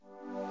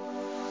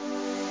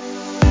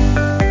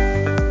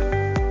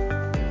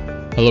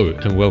Hello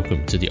and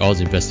welcome to the Oz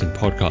Investing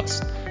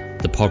Podcast,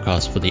 the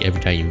podcast for the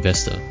everyday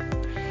investor.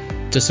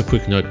 Just a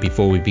quick note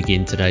before we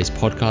begin today's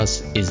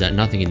podcast is that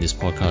nothing in this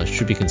podcast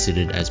should be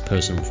considered as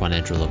personal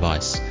financial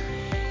advice.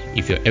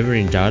 If you're ever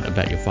in doubt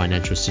about your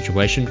financial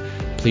situation,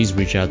 please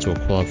reach out to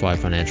a qualified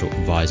financial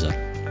advisor.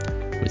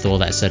 With all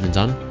that said and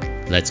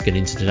done, let's get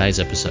into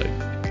today's episode.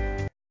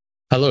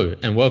 Hello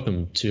and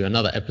welcome to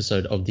another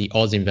episode of the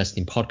Oz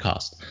Investing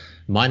Podcast.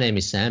 My name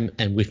is Sam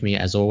and with me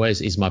as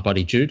always is my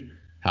buddy Jude.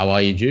 How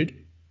are you, Jude?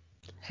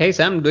 Hey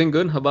Sam, doing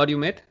good. How about you,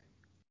 mate?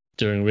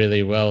 Doing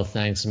really well,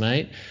 thanks,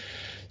 mate.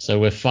 So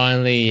we're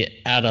finally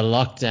out of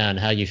lockdown.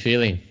 How are you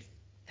feeling?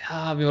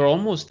 We were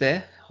almost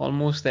there.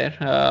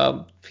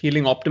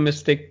 Feeling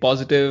optimistic,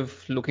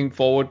 positive, looking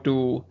forward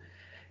to,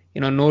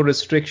 no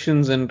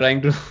restrictions and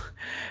trying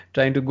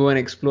to go and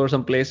explore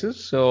some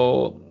places.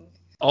 So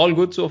all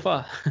good so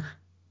far.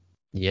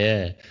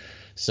 Yeah.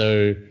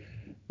 So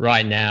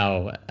right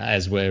now,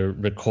 as we're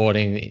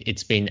recording,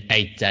 it's been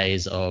 8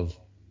 days of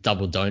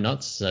double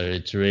donuts. So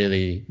it's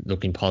really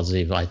looking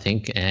positive, I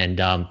think. And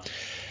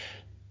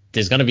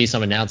there's going to be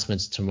some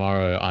announcements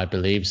tomorrow, I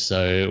believe.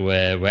 So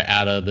we're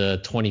out of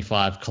the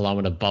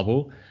 25-kilometer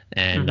bubble,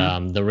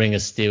 and the ring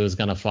of steel is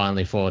going to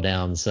finally fall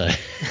down. So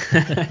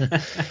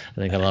I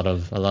think a lot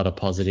of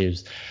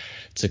positives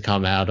to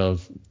come out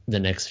of the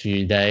next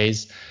few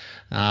days.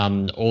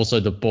 Also,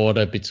 the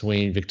border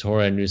between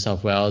Victoria and New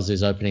South Wales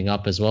is opening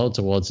up as well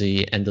towards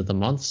the end of the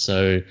month.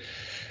 So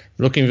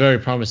looking very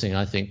promising,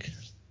 I think.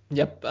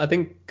 Yep, I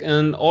think,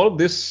 and all of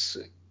this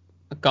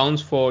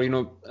accounts for,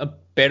 a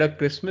better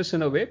Christmas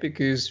in a way,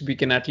 because we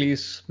can at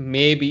least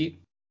maybe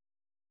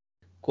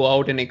go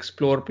out and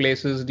explore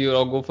places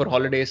or go for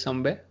holidays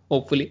somewhere,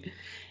 hopefully.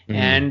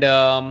 And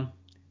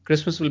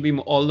Christmas will be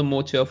all the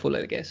more cheerful,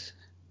 I guess.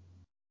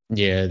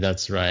 Yeah,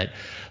 that's right.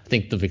 I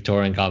think the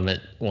Victorian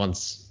government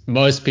wants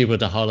most people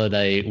to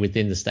holiday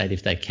within the state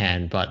if they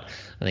can, but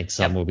I think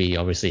some will be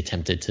obviously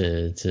tempted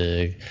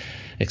to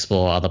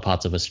explore other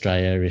parts of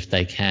Australia if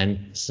they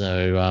can.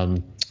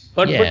 So,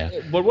 But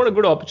what a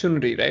good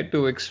opportunity, right,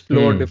 to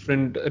explore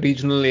different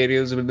regional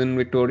areas within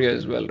Victoria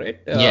as well, right?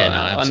 Yeah, no,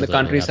 on the absolutely,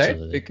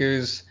 countryside,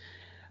 because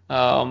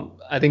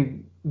I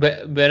think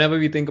whenever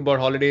we think about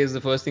holidays,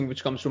 the first thing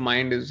which comes to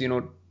mind is,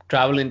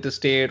 travel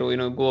interstate or,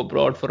 go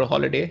abroad for a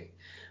holiday.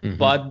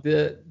 But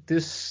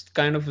this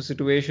kind of a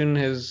situation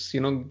has,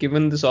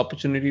 given this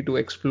opportunity to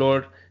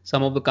explore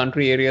some of the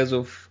country areas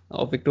of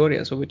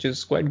Victoria, so which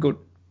is quite good.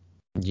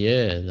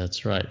 Yeah,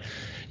 that's right.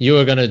 You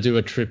were going to do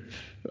a trip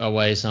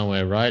away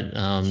somewhere, right?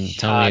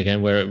 Tell me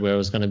again where it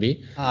was going to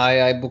be.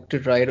 I booked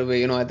it right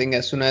away. I think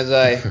as soon as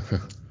I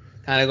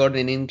kind of got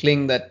an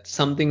inkling that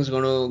something's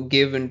going to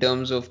give in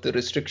terms of the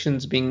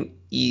restrictions being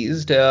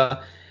eased,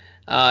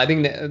 I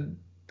think that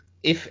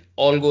if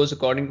all goes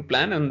according to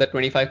plan and the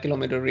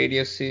 25-kilometer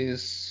radius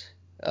is,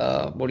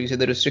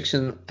 the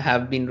restrictions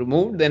have been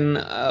removed, then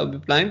we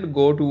plan to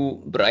go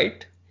to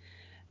Bright.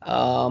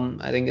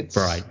 I think it's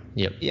Right.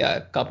 Yep.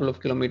 a couple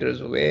of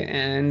kilometers away,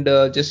 and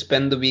just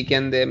spend the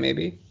weekend there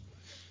maybe.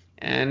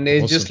 And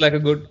it's Awesome. just like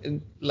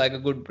a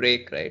good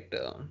break, right?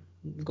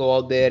 Go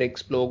out there,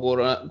 explore,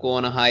 go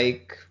on a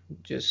hike,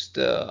 just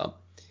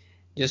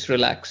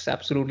relax,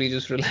 absolutely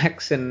just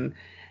relax and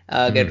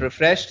get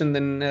refreshed, and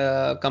then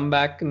come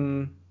back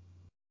to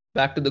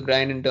the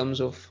grind in terms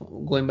of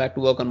going back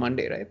to work on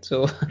Monday, right?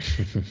 So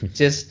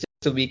just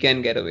a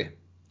weekend getaway.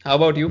 How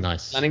about you?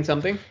 Nice. Planning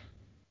something?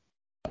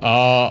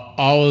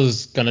 I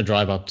was going to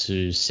drive up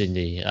to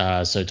Sydney.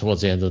 So towards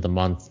the end of the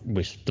month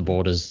with the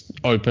borders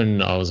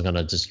open, I was going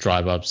to just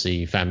drive up,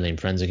 see family and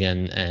friends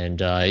again. And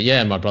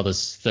my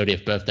brother's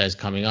 30th birthday is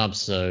coming up.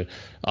 So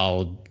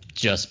I'll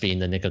just be in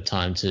the nick of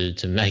time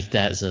to make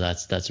that. So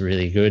that's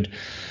really good.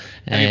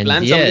 Have you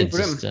planned something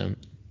for him?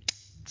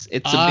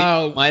 It's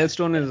a big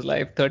milestone in his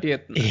life,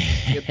 30th.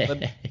 30th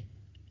birthday.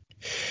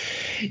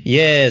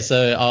 Yeah,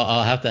 so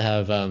I'll have to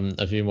have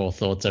a few more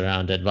thoughts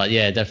around it, but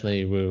yeah,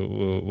 definitely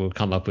we'll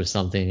come up with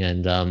something,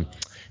 and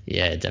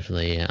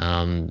definitely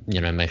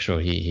make sure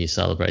he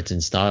celebrates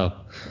in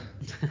style.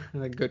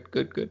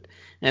 Good.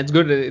 And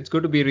it's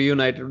good to be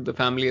reunited with the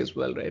family as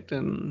well, right?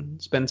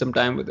 And spend some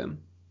time with them.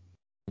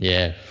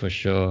 Yeah, for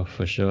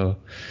sure.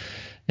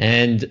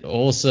 And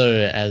also,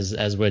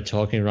 as we're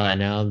talking right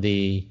now,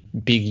 the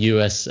big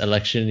US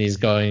election is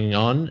going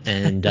on,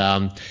 and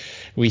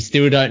we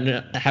still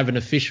don't have an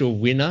official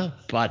winner,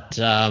 but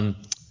I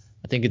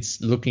think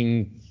it's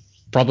looking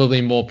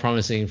probably more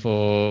promising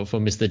for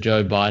Mr.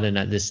 Joe Biden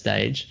at this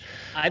stage.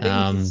 I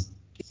think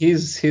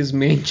his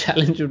main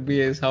challenge would be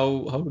is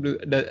how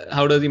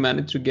does he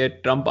manage to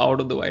get Trump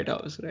out of the White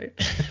House, right?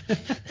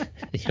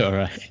 You're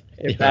right.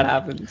 If that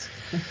happens.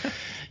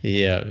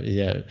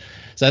 Yeah.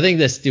 So I think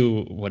there's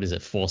still,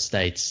 4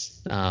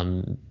 states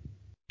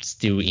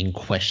still in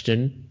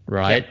question,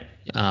 right?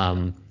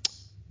 Yep.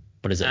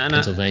 What is it?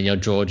 Pennsylvania,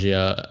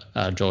 Georgia,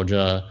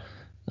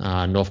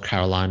 North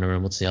Carolina,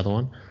 and what's the other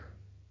one?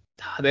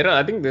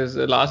 I think there's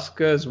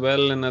Alaska as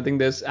well, and I think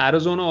there's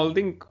Arizona. I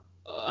think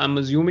I'm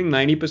assuming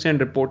 90%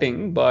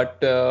 reporting, but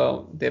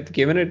they've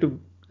given it to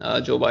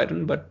Joe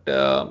Biden, but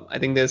I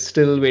think they're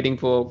still waiting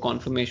for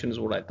confirmation, is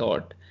what I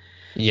thought.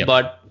 Yep.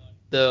 But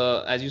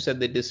as you said,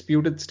 the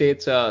disputed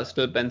states are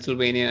still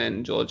Pennsylvania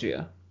and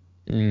Georgia.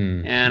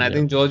 And I Yep.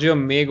 think Georgia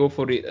may go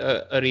for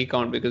a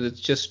recount because it's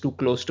just too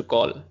close to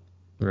call.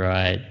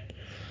 Right.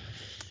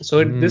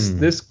 So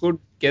this could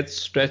get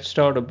stretched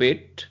out a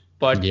bit,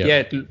 but Yep.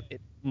 yeah,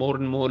 it more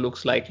and more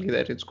looks likely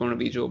that it's going to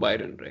be Joe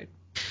Biden, right?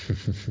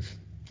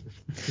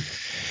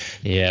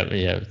 Yeah,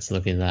 it's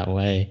looking that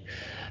way.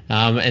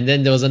 And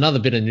then there was another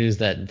bit of news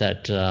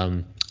that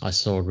I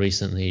saw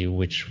recently,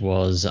 which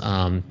was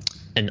an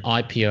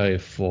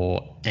IPO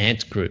for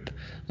Ant Group.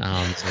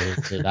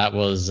 So that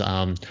was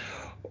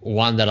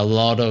one that a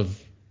lot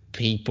of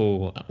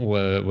people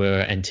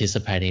were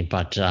anticipating,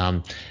 but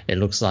it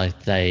looks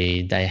like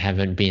they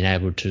haven't been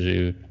able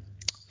to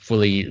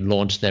fully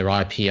launch their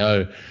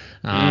IPO.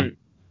 Mm.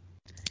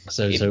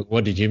 So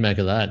what did you make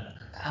of that?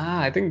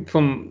 I think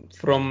from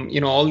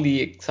all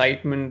the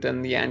excitement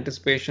and the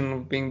anticipation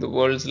of being the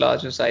world's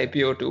largest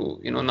IPO to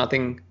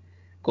nothing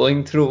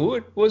going through,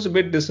 it was a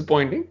bit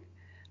disappointing,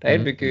 right?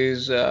 Mm-hmm.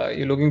 Because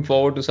you're looking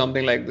forward to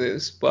something like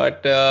this,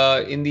 but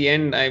in the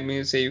end, I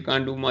may say you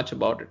can't do much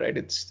about it, right?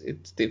 It's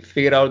they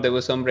figured out there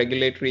were some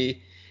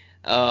regulatory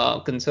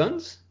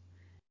concerns,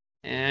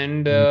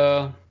 and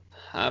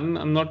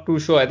I'm not too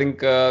sure. I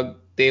think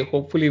they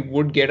hopefully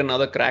would get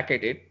another crack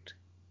at it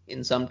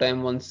in some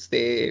time once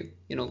they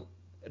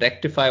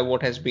rectify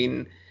what has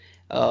been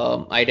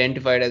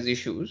identified as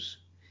issues.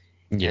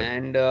 Yep.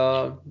 And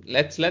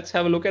let's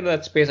have a look at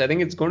that space. I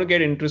think it's going to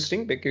get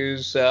interesting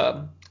because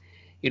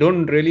you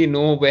don't really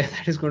know where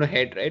that is going to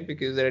head, right?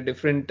 Because there are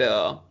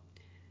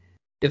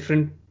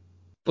different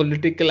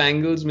political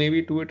angles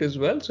maybe to it as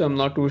well. So I'm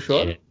not too Yeah.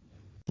 sure.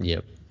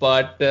 Yep.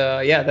 But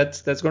yeah,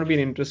 that's going to be an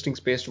interesting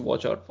space to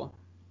watch out for.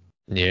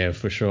 Yeah,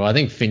 for sure. I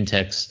think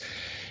fintechs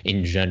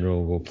in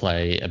general will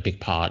play a big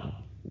part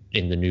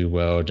in the new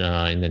world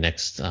in the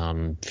next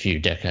few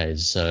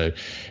decades. So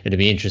it'll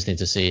be interesting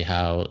to see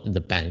how the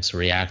banks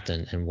react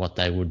and what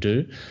they will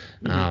do.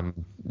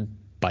 Mm-hmm.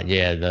 But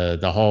yeah,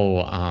 the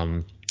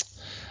whole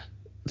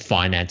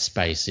finance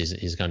space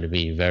is going to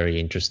be very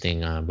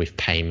interesting with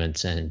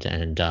payments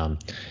and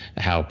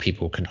how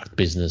people conduct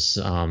business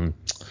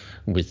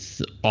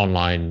with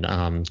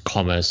online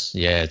commerce.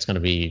 Yeah, it's going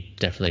to be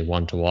definitely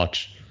one to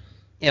watch.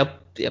 Yep.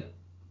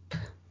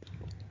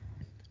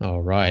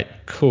 All right,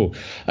 cool.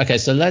 Okay,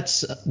 so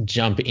let's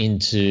jump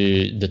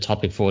into the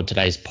topic for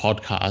today's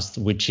podcast,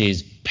 which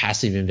is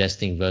passive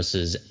investing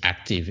versus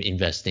active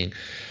investing.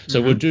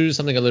 So we'll Mm-hmm. do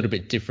something a little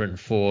bit different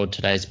for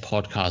today's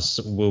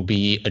podcast. We'll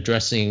be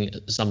addressing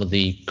some of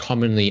the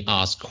commonly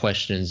asked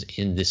questions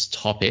in this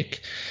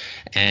topic,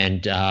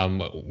 and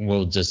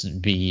we'll just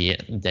be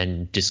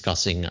then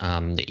discussing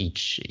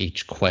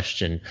each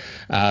question.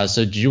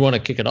 So do you want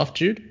to kick it off,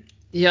 Jude?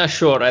 Yeah,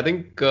 sure. I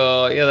think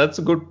yeah, that's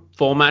a good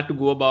format to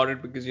go about it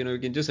because you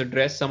can just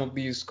address some of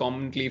these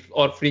commonly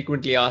or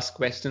frequently asked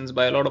questions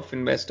by a lot of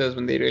investors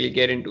when they really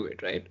get into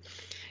it, right?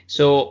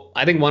 So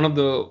I think one of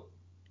the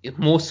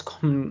most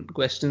common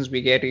questions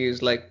we get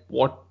is like,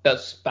 what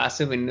does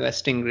passive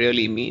investing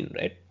really mean,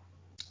 right?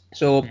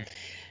 So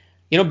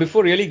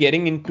before really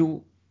getting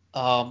into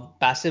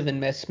passive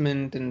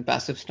investment and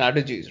passive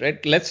strategies,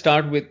 right? Let's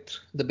start with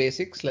the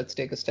basics. Let's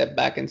take a step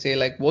back and say,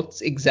 like,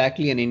 what's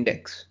exactly an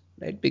index,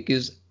 right?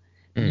 Because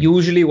Mm,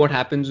 usually what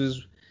happens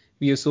is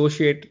we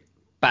associate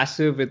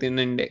passive with an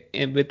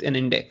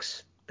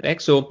index,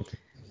 correct? So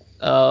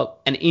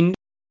an index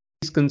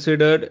is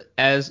considered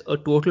as a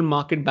total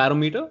market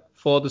barometer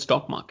for the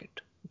stock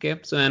market. Okay,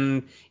 so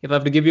and if I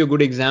have to give you a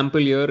good example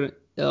here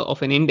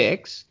of an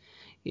index,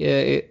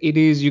 it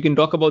is you can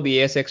talk about the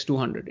ASX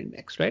 200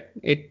 index, right?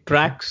 It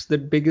tracks the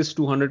biggest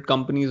 200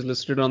 companies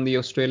listed on the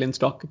Australian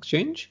Stock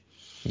Exchange.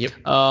 yep.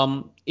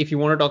 If you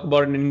want to talk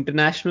about an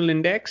international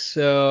index,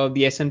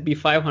 the S&P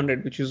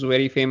 500, which is a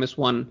very famous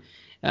one,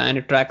 and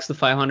it tracks the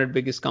 500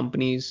 biggest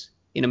companies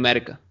in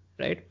America,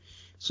 right? Mm,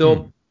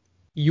 So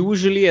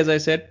usually, as I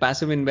said,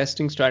 passive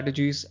investing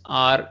strategies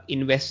are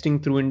investing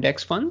through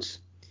index funds,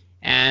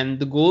 and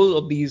the goal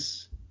of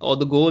these or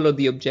the goal or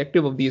the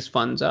objective of these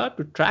funds are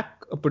to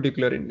track a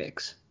particular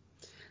index.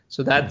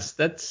 So mm,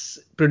 that's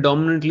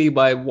predominantly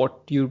by what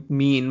you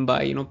mean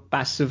by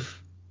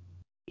passive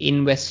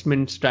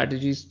investment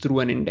strategies through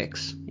an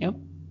index. Yep.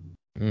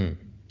 mm.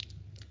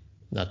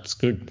 That's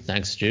good.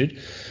 Thanks, Jude.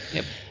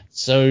 Yep.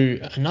 So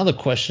another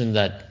question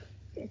that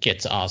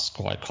gets asked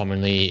quite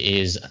commonly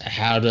is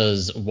how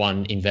does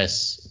one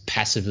invest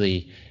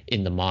passively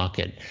in the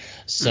market? Mm.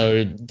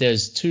 So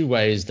there's two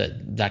ways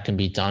that can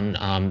be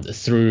done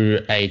through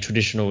a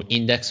traditional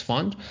index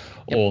fund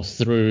Yep. or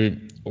through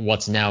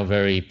what's now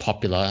very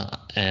popular,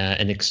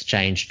 an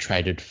exchange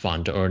traded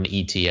fund or an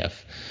ETF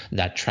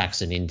that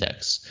tracks an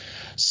index.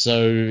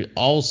 So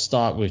I'll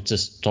start with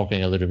just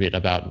talking a little bit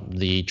about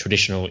the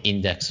traditional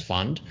index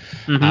fund.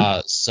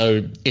 Mm-hmm.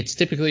 So it's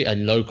typically a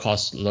low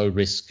cost, low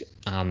risk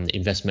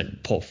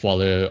investment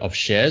portfolio of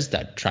shares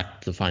that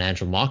track the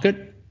financial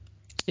market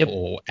Yep.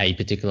 or a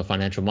particular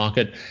financial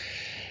market.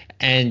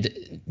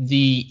 And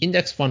the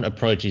index fund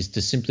approach is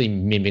to simply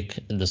mimic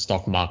the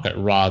stock market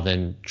rather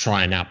than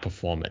try and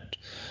outperform it.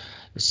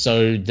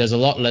 So there's a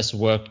lot less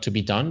work to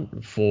be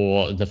done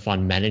for the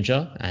fund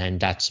manager, and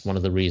that's one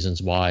of the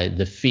reasons why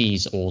the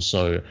fees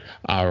also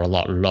are a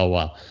lot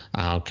lower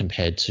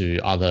compared to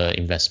other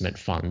investment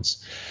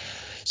funds.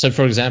 So,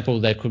 for example,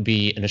 there could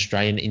be an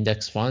Australian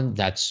index fund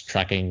that's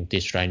tracking the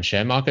Australian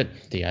share market,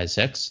 the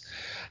ASX.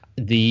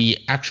 The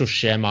actual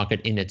share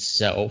market in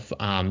itself,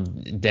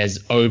 there's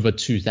over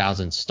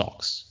 2,000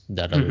 stocks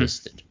that are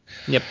listed.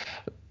 Yep.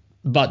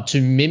 But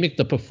to mimic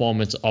the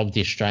performance of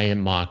the Australian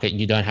market,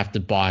 you don't have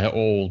to buy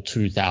all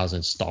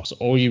 2,000 stocks.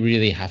 All you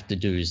really have to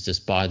do is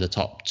just buy the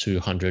top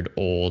 200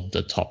 or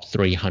the top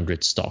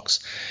 300 stocks.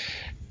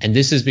 And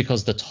this is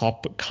because the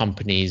top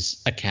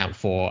companies account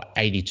for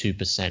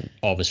 82%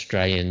 of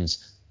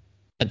Australians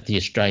at the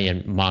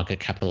Australian market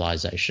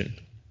capitalization.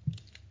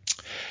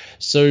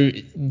 So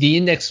the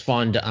index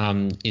fund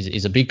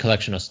is a big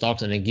collection of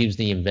stocks, and it gives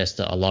the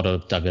investor a lot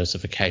of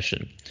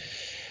diversification.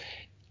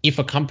 If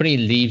a company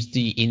leaves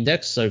the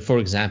index, so for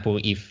example,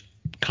 if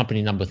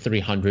company number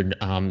 300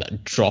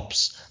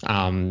 drops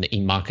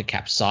in market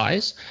cap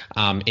size,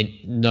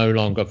 it no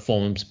longer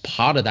forms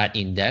part of that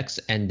index,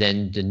 and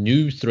then the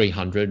new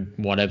 300,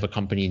 whatever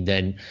company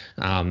then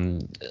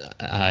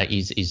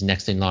is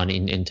next in line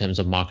in terms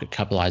of market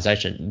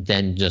capitalization,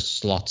 then just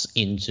slots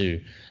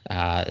into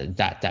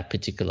that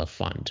particular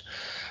fund.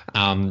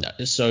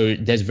 So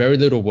there's very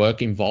little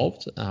work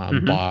involved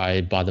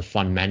by the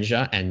fund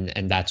manager,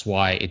 and that's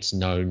why it's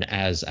known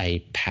as a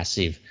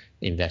passive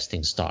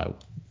investing style.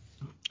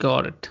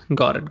 Got it.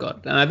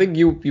 And I think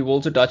you've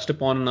also touched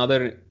upon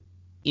another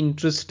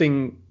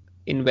interesting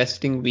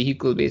investing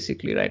vehicle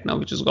basically right now,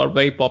 which has got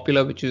very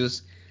popular, which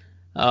are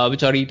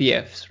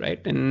ETFs,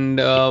 right? And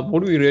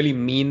what do we really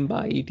mean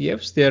by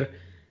ETFs? They're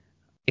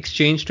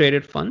exchange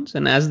traded funds,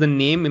 and as the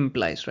name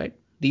implies, right,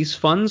 these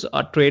funds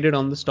are traded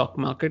on the stock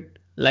market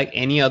like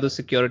any other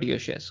security or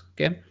shares.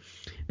 Okay.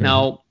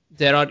 Now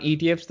there are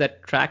ETFs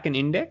that track an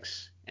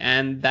index,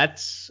 and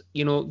that's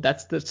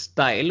the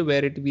style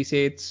where we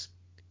say it's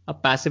a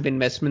passive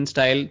investment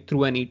style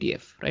through an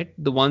ETF, right?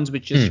 The ones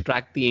which just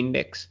track the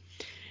index.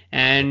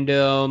 And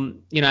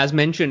as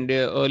mentioned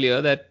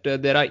earlier, that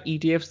there are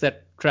ETFs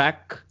that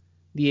track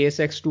the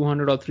ASX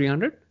 200 or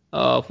 300.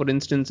 For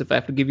instance, if I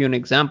have to give you an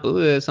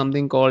example,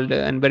 something called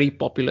and very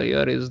popular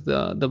here is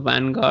the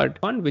Vanguard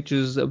fund, which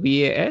is a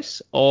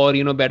VAS, or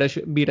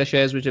beta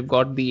shares, which have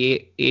got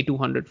the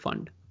A200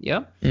 fund.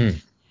 Yeah.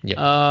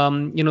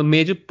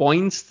 Major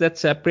points that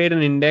separate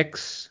an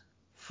index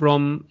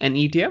from an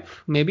ETF,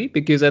 maybe,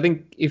 because I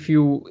think if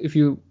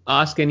you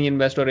ask any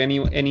investor or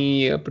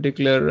any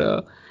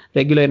particular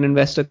regular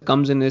investor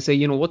comes in, they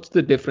say, what's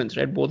the difference,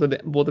 right? Both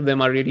of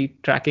them are really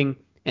tracking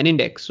an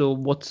index. So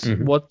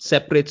what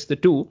separates the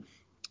two?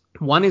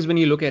 One is when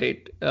you look at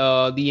it,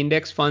 the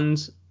index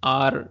funds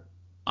are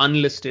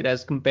unlisted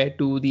as compared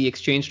to the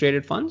exchange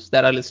traded funds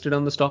that are listed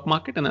on the stock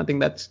market, and I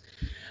think that's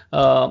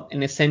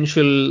an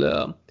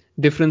essential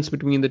difference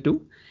between the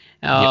two.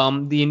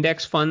 The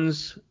index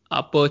funds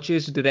are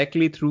purchased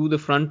directly through the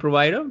fund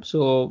provider.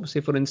 So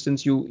say for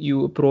instance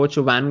you approach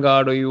a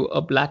Vanguard or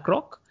a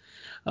BlackRock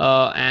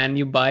and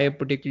you buy a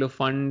particular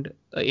fund,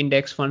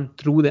 index fund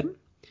through them.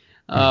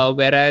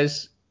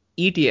 Whereas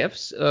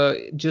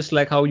ETFs, just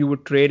like how you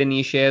would trade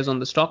any shares on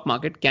the stock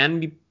market, can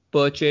be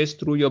purchased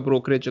through your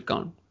brokerage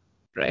account,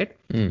 right?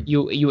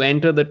 You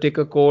enter the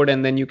ticker code,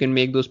 and then you can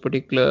make those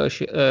particular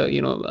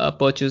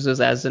purchases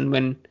as and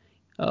when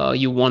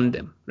you want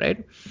them,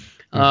 right?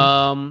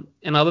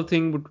 Another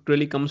thing that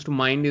really comes to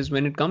mind is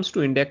when it comes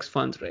to index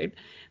funds, right?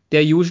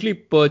 They're usually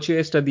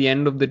purchased at the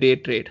end of the day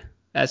trade,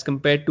 as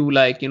compared to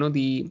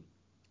the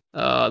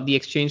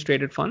exchange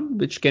traded fund,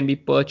 which can be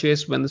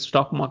purchased when the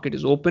stock market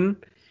is open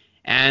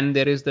and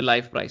there is the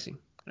live pricing,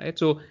 right?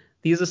 So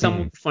these are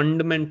some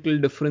fundamental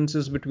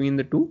differences between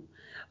the two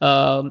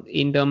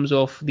in terms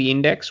of the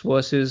index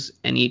versus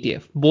an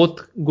ETF.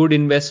 Both good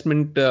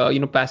investment,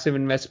 passive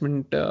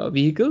investment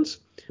vehicles,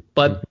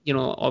 but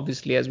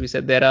obviously, as we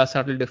said, there are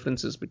subtle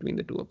differences between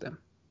the two of them.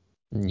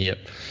 Yep.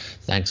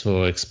 Thanks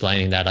for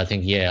explaining that. I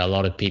think, a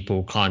lot of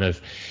people kind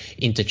of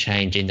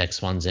interchange index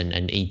funds and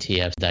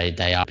ETFs.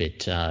 They are a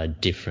bit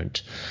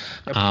different.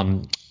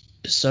 Yep.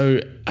 So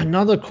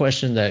another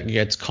question that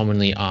gets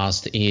commonly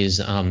asked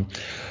is,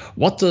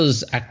 what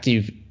does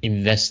active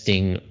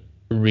investing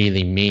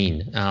really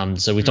mean?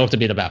 So we talked a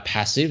bit about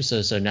passive.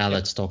 So now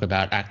let's talk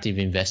about active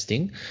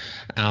investing.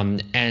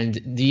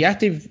 And the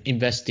active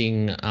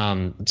investing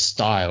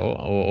style,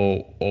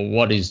 or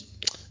what is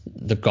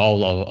the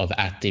goal of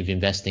active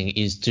investing,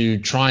 is to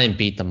try and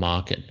beat the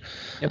market.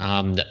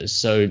 Yep.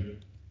 So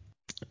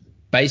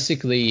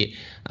basically,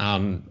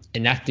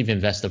 an active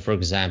investor, for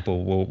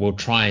example, will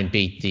try and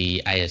beat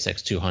the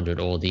ASX 200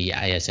 or the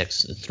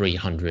ASX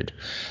 300.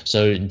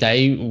 So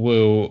they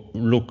will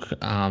look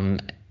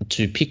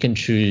to pick and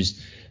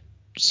choose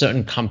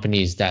certain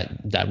companies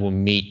that will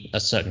meet a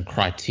certain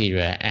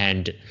criteria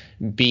and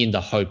be in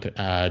the hope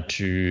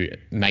to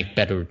make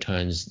better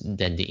returns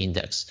than the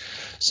index.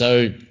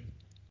 So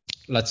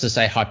let's just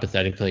say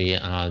hypothetically,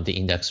 the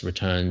index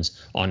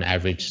returns on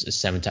average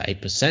 7 to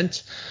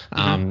 8%.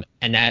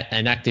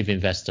 An active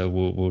investor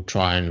will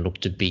try and look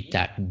to beat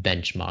that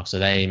benchmark. So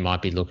they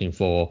might be looking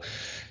for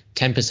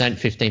 10%,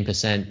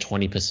 15%,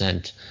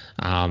 20%,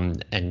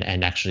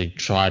 and actually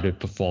try to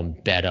perform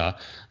better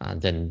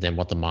than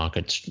what the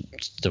market's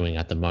doing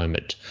at the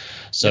moment.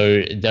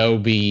 So they'll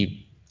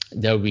be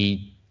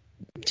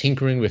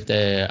tinkering with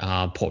their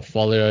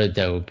portfolio.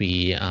 They'll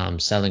be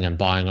selling and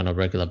buying on a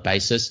regular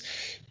basis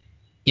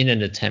in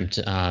an attempt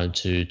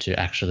to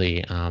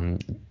actually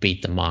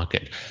beat the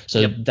market.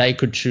 So they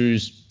could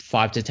choose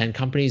 5 to 10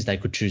 companies. They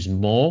could choose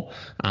more.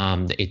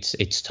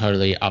 It's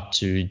totally up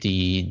to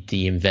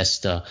the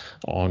investor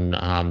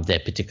on their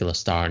particular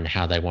style and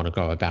how they want to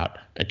go about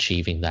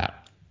achieving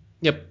that.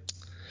 Yep.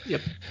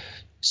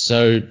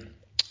 So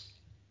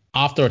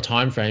after a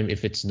time frame,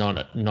 if it's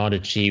not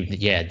achieved,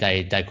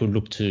 they could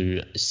look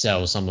to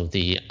sell some of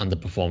the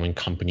underperforming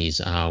companies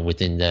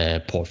within their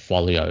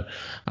portfolio,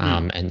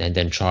 and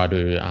then try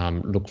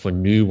to look for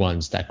new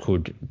ones that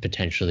could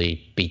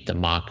potentially beat the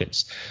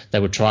markets. They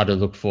would try to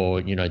look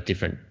for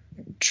different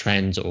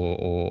trends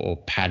or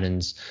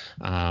patterns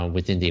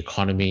within the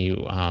economy,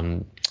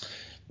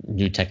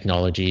 new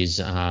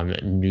technologies,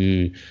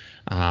 new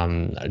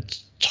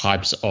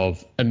types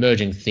of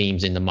emerging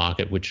themes in the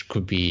market, which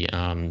could be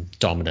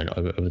dominant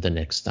over the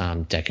next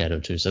decade or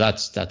two. So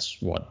that's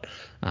what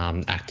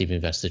active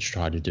investors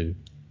try to do.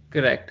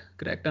 Correct.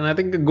 And I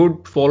think a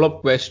good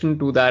follow-up question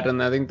to that,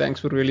 and I think thanks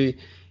for really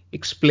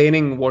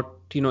explaining what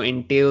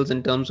entails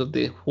in terms of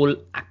the whole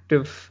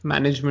active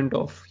management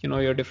of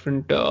your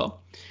different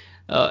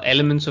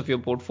elements of your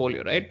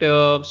portfolio, right?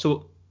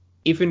 So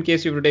if in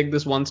case you were to take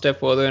this one step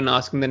further and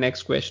asking the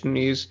next question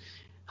is,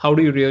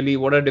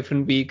 what are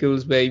different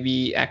vehicles where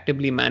we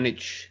actively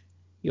manage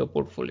your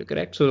portfolio,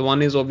 correct? So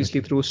one is obviously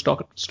through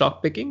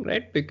stock picking,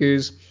 right?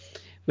 Because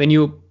when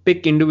you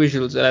pick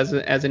individuals as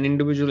an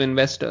individual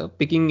investor,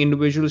 picking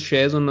individual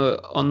shares on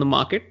the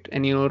market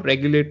and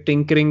regular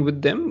tinkering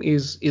with them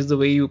is the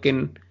way you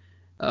can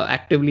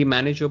actively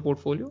manage your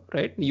portfolio,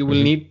 right? You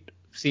will need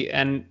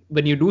and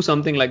when you do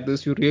something like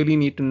this, you really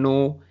need to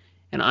know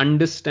and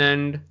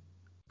understand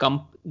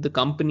the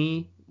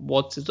company,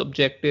 what's its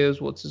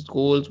objectives, what's its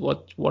goals,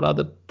 what are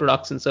the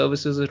products and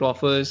services it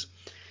offers.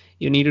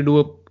 You need to do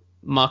a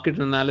market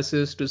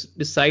analysis to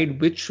decide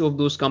which of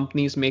those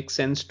companies make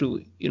sense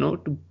to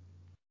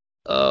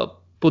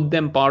put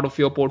them part of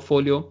your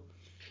portfolio.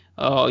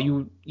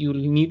 You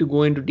need to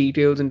go into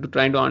details into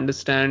trying to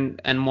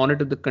understand and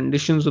monitor the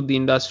conditions of the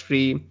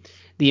industry,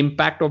 the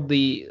impact of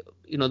the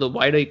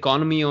wider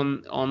economy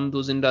on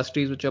those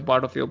industries which are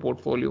part of your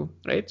portfolio,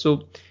 right?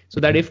 So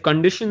that if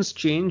conditions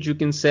change, you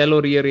can sell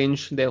or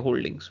rearrange their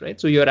holdings,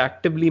 right? So you're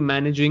actively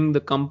managing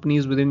the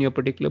companies within your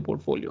particular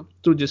portfolio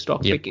through just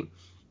stock picking.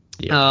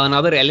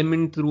 Another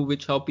element through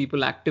which how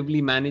people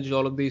actively manage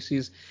all of this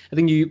is, I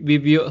think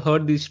we've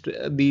heard these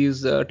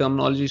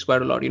terminologies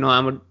quite a lot.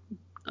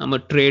 I'm a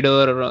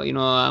trader, or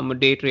I'm a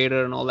day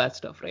trader and all that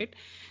stuff, right?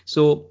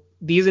 So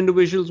these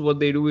individuals, what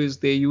they do is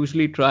they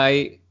usually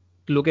try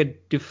to look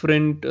at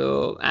different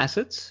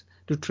assets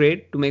to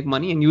trade to make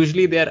money, and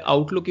usually their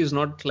outlook is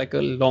not like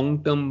a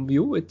long-term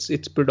view.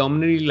 It's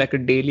predominantly like a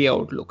daily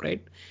outlook,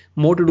 right?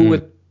 More to do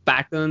with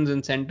patterns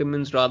and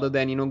sentiments rather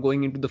than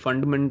going into the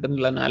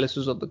fundamental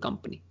analysis of the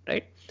company,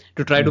 right?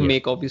 To try to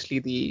make obviously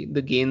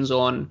the gains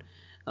on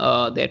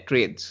their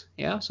trades.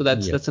 So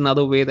that's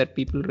another way that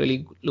people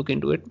really look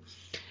into it.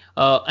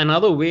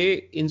 Another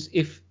way is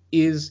if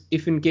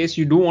in case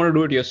you do want to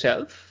do it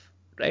yourself,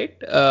 right?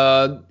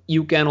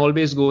 You can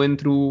always go in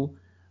through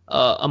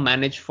a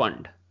managed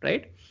fund,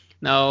 right?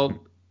 Now,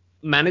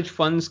 managed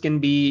funds can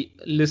be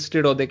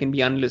listed or they can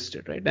be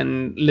unlisted, right?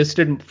 And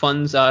listed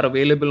funds are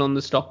available on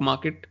the stock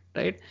market,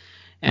 right?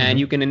 And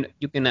you can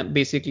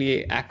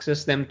basically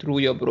access them through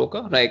your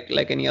broker,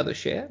 like any other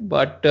share.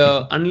 But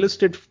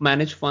unlisted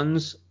managed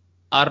funds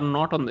are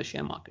not on the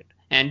share market.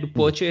 And to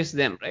purchase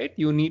them, right,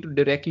 you need to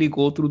directly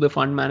go through the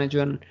fund manager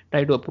and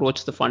try to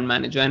approach the fund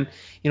manager. And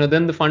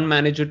then the fund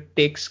manager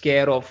takes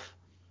care of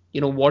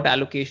what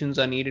allocations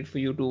are needed for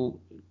you to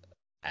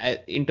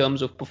in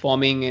terms of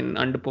performing and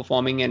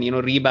underperforming and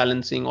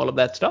rebalancing all of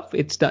that stuff.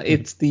 It's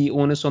the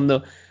onus on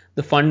the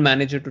fund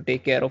manager to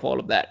take care of all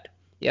of that.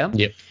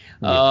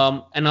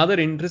 Another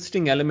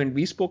interesting element,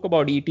 we spoke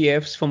about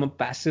ETFs from a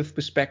passive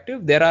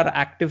perspective. There are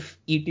active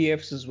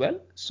ETFs as well.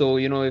 So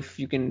if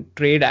you can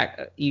trade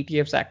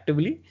ETFs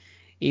actively,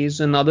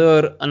 is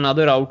another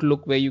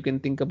outlook where you can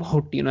think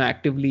about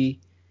actively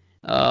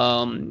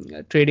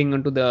trading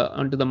onto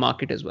the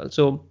market as well.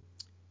 So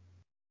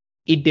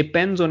it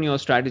depends on your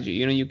strategy.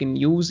 You can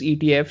use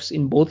ETFs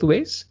in both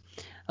ways.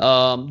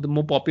 The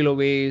more popular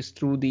way is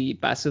through the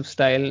passive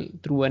style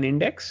through an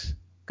index,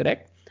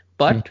 correct?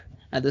 But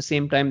at the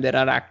same time, there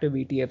are active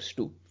ETFs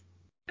too,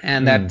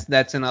 and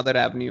that's another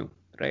avenue,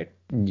 right?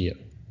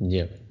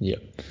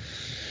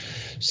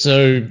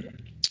 So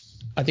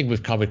I think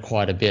we've covered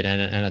quite a bit,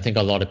 and I think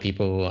a lot of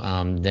people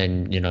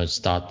then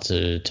start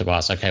to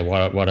ask, okay,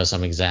 what are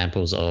some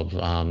examples of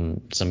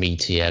some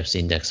ETFs,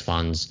 index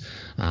funds,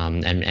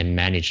 and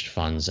managed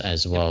funds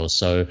as well.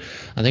 So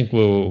I think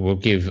we'll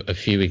give a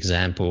few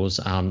examples.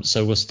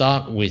 So we'll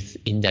start with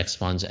index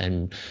funds,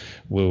 and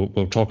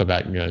we'll talk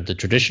about the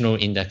traditional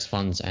index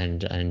funds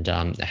and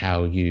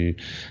how you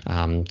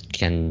can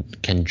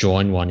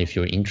join one if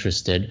you're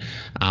interested.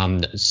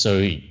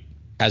 So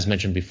as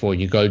mentioned before,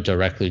 you go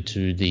directly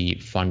to the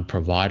fund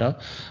provider.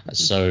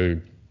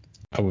 So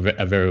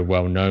a very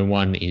well-known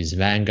one is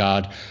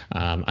Vanguard.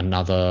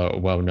 Another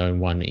well-known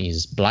one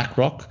is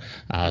BlackRock.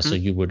 So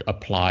you would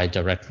apply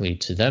directly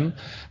to them.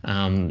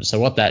 So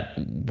what that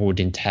would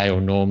entail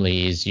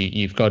normally is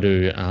you've got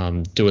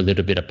to do a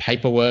little bit of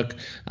paperwork.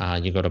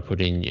 You've got to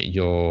put in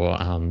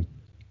your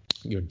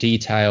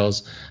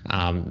details.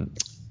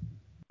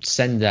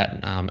 Send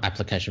that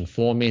application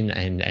form in,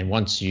 and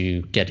once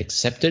you get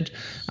accepted,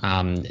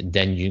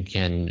 then you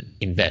can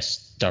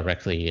invest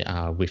directly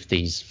with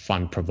these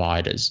fund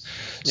providers.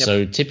 Yep.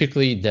 So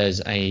typically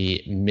there's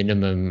a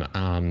minimum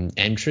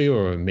entry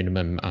or a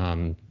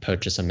minimum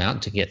purchase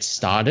amount to get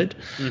started.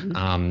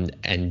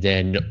 And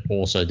then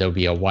also there'll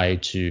be a way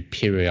to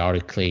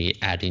periodically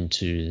add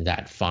into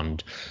that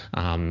fund.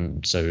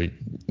 So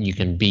you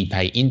can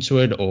pay into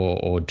it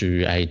or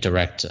do a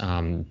direct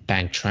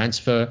bank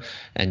transfer,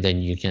 and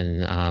then you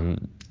can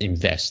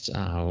invest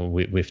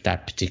with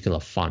that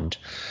particular fund.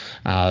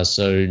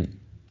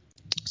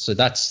 So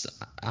that's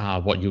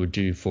what you would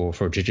do for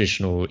a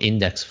traditional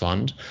index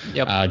fund.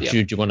 Yep.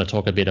 Do you want to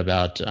talk a bit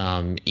about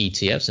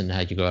ETFs and how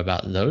you go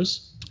about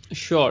those?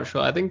 Sure.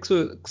 I think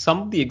so.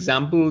 Some of the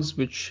examples,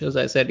 which, as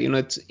I said,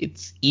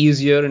 it's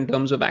easier in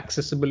terms of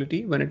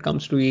accessibility when it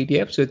comes to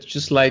ETFs. So it's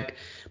just like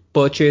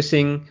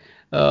purchasing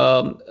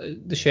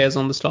the shares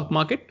on the stock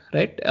market,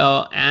 right?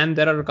 And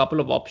there are a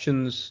couple of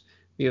options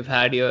we have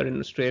had here in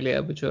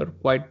Australia, which are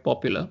quite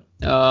popular.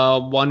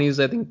 One is,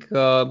 I think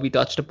we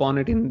touched upon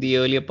it in the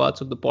earlier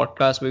parts of the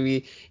podcast,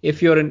 where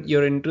if your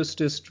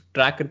interest is to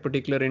track a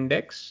particular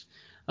index,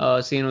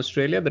 say in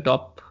Australia, the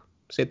top,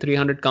 say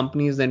 300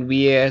 companies, then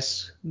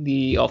VAS,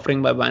 the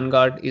offering by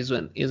Vanguard is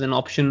an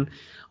option,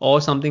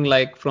 or something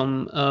like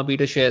from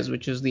BetaShares,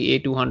 which is the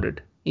A200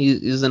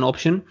 is an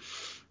option.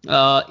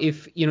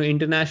 If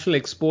international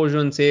exposure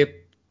and say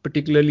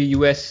particularly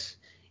US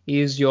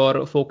is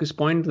your focus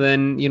point,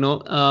 then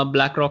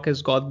BlackRock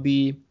has got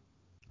the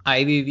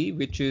IVV,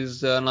 which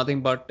is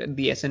nothing but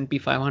the S&P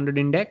 500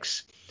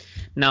 index.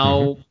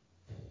 Now,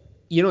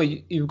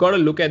 you've got to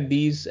look at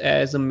these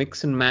as a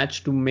mix and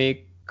match to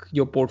make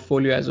your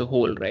portfolio as a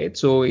whole, right?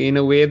 So in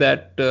a way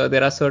that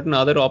there are certain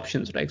other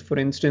options, right? For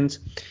instance,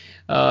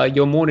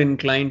 you're more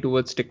inclined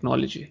towards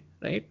technology,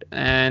 right?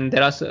 And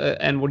there are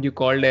and what you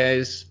called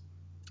as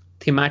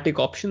thematic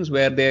options,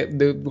 where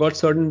they've got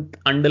certain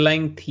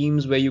underlying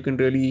themes where you can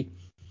really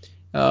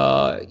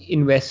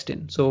invest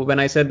in. So when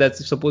I said that,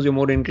 suppose you're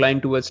more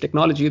inclined towards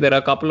technology, there are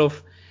a couple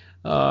of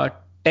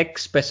tech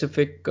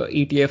specific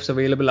ETFs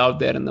available out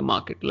there in the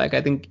market. Like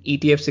I think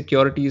ETF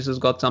Securities has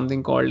got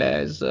something called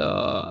as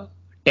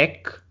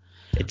tech.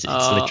 It's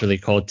literally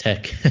called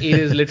tech. It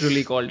is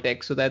literally called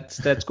tech. So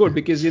that's good,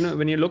 because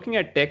when you're looking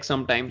at tech,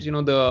 sometimes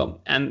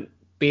and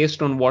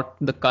based on what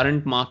the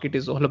current market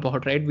is all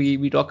about, right?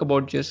 We talk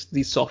about just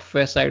the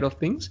software side of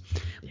things,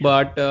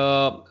 but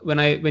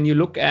when you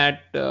look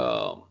at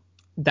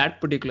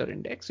that particular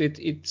index,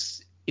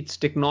 it's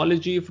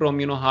technology from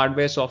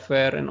hardware,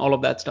 software, and all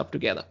of that stuff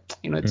together.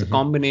 It's a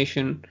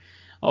combination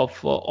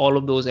of all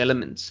of those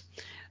elements.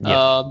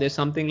 There's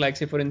something like,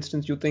 say for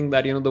instance, you think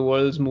that the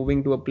world's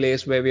moving to a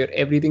place where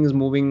everything is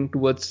moving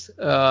towards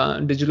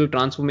digital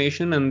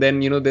transformation, and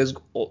then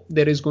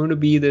there is going to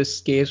be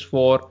this case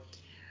for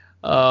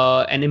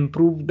an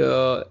improved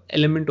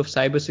element of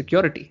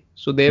cybersecurity.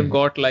 So they've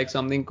got like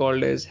something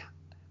called as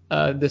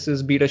this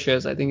is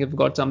BetaShares. I think it's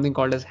got something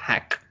called as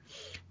Hack,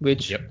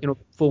 which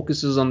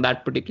focuses on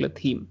that particular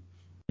theme.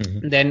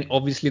 Then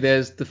obviously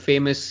there's the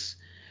famous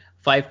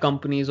 5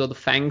 companies, or the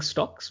FANG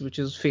stocks, which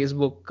is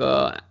Facebook,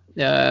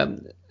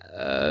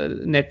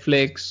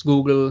 Netflix,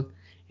 Google,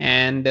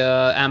 and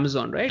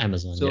Amazon, right?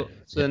 Amazon. So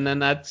and then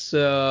that's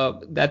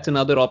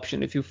another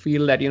option. If you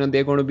feel that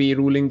they're going to be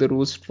ruling the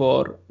roost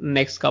for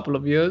next couple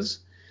of years,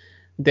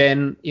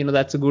 then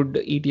that's a good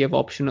ETF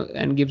option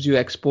and gives you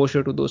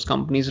exposure to those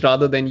companies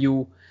rather than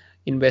you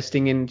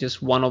investing in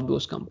just one of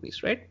those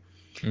companies, right?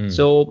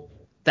 So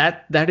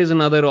that is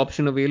another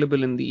option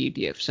available in the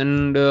ETFs.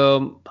 And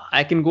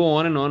I can go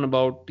on and on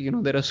about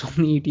there are so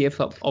many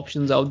ETF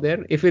options out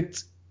there. If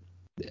it's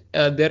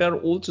there are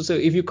also, so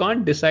if you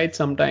can't decide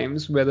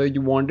sometimes whether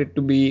you want it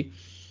to be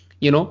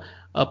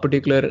a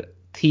particular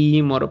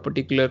theme or a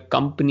particular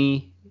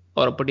company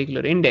or a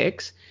particular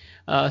index,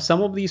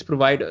 some of these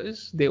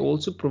providers, they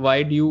also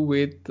provide you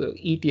with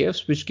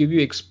ETFs which give you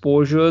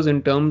exposures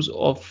in terms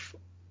of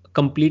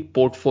complete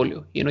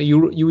portfolio.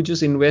 You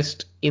just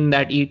invest in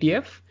that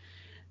ETF,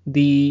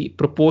 the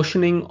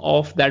proportioning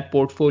of that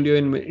portfolio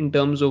in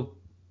terms of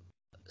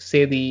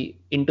say the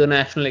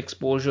international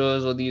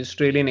exposures or the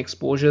Australian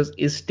exposures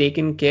is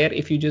taken care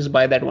if you just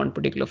buy that one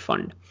particular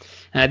fund.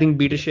 And I think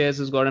BetaShares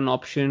has got an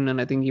option,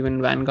 and I think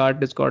even Vanguard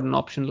has got an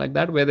option like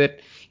that, where that,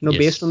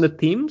 based on Yes. the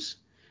themes,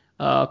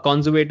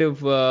 conservative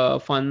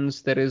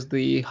funds, there is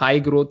the high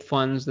growth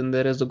funds, then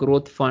there is the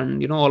growth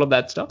fund, all of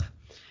that stuff.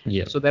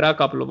 Yep. So there are a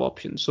couple of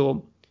options.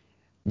 So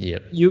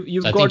Yep.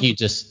 you've So I think got, you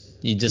just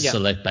yeah,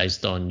 select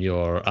based on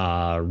your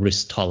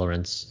risk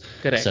tolerance,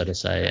 so correct. to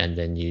say, and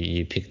then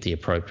you pick the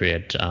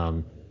appropriate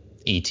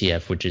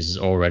ETF, which is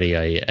already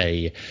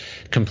a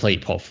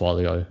complete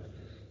portfolio.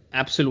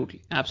 Absolutely,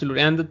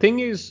 absolutely. And the thing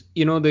is,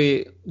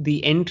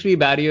 the entry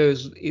barrier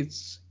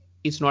is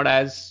it's not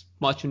as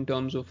much in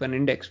terms of an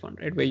index fund,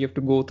 right? Where you have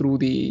to go through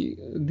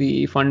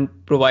the fund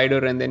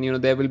provider, and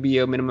then there will be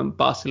a minimum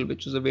parcel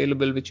which is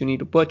available, which you need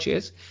to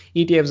purchase.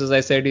 ETFs, as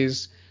I said,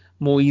 is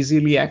more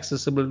easily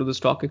accessible to the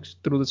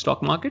through the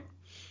stock market,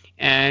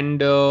 and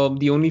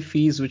the only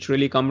fees which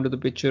really come into the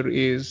picture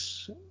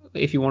is,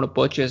 if you want to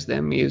purchase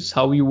them, is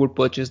how you would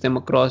purchase them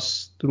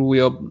across through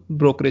your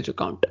brokerage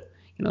account,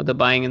 the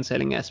buying and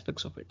selling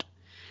aspects of it.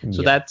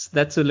 So Yep.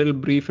 that's a little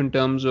brief in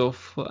terms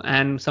of,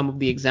 and some of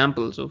the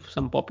examples of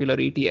some popular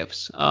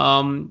ETFs.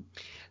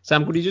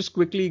 Sam, could you just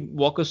quickly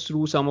walk us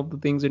through some of the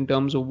things in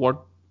terms of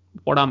what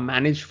are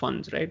managed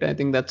funds, right? I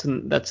think that's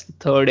the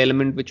third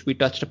element which we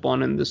touched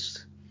upon in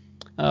this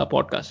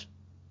podcast.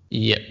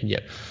 Yep,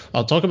 yep.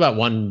 I'll talk about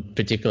one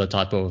particular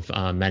type of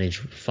managed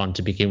fund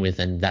to begin with,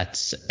 and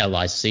that's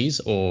LICs,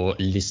 or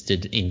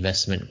listed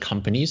investment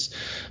companies.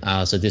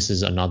 So this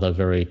is another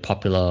very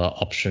popular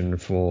option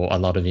for a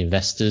lot of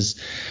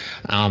investors.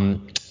 So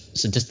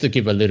just to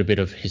give a little bit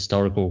of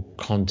historical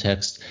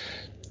context,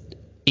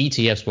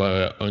 ETFs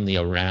were only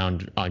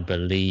around, I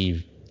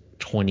believe,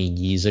 20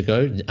 years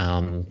ago,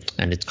 and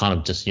it's kind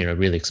of just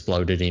really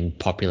exploded in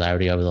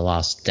popularity over the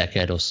last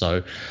decade or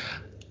so.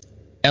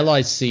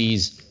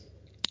 LICs,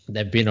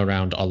 they've been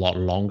around a lot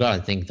longer. I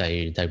think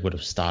they would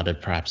have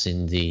started perhaps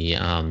in the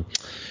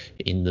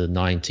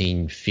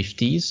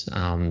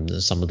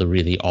 1950s, some of the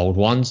really old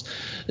ones.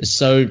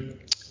 So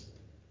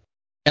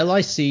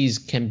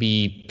LICs can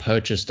be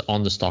purchased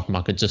on the stock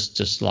market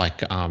just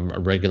like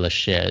regular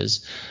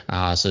shares.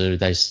 So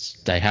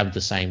they have the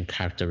same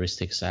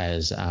characteristics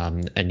as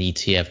an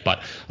ETF.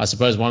 But I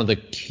suppose one of the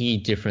key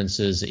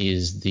differences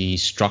is the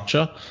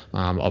structure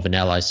of an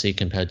LIC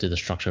compared to the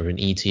structure of an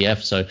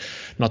ETF. So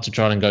not to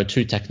try and go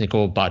too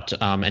technical, but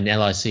an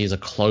LIC is a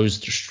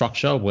closed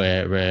structure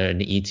where an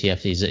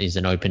ETF is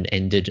an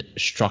open-ended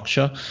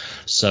structure.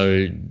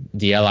 So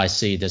the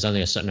LIC, there's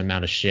only a certain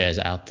amount of shares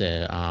out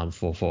there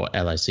for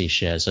LIC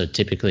shares. So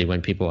typically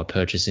when people are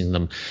purchasing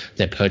them,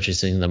 they're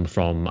purchasing them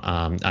from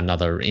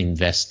another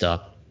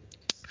investor.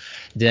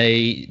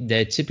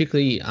 They're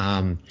typically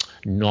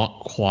not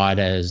quite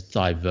as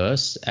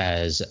diverse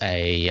as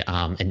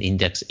an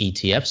index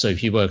ETF. So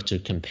if you were to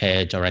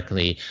compare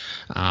directly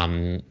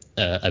a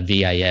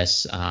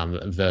VAS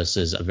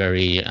versus a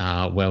very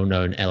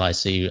well-known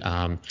LIC,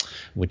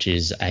 which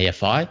is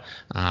AFI,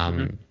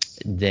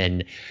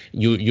 then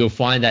you'll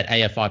find that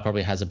AFI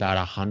probably has about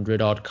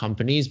 100 odd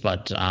companies,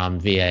 but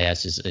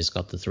VAS is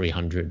got the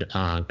 300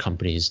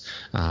 companies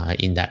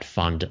in that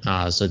fund.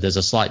 So there's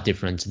a slight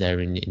difference there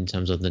in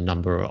terms of the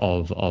number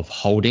of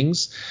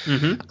holdings.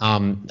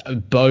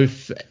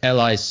 Both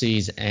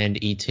LICs and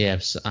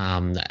ETFs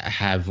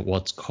have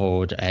what's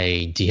called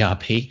a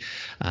DRP.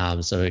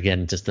 So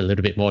again, just a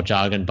little bit more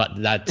jargon, but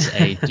that's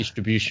a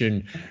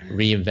distribution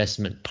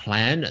reinvestment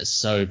plan.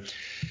 So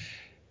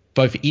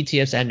both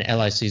ETFs and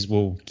LICs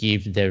will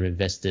give their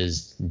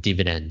investors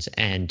dividends.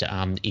 And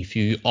if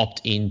you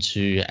opt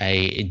into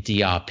a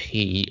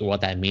DRP, what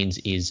that means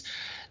is,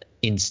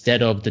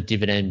 instead of the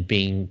dividend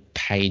being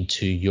paid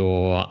to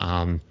your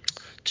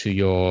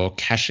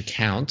cash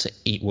account,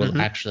 it will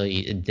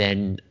actually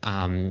then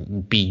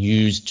be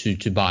used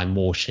to buy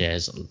more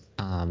shares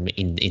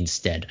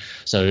instead.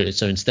 So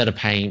instead of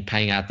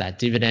paying out that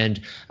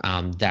dividend,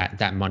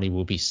 that money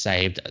will be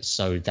saved,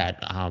 so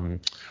that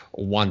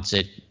once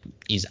it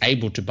is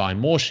able to buy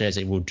more shares,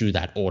 it will do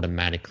that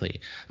automatically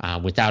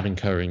without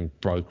incurring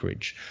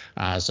brokerage.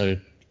 So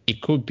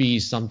it could be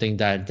something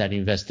that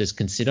investors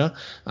consider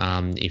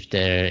if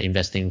they're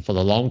investing for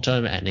the long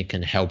term, and it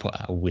can help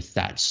with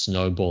that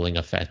snowballing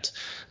effect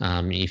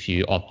if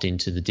you opt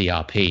into the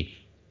DRP.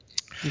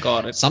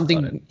 Got it.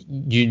 Something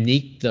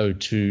unique though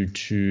to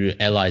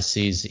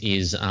LICs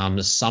is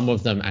some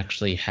of them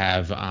actually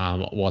have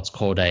what's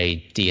called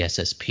a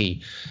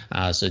DSSP.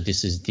 So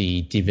this is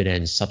the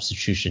dividend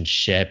substitution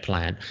share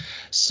plan.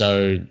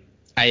 So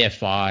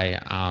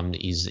AFI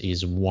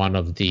is one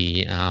of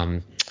the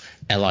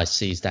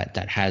LICs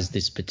that has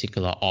this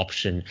particular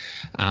option,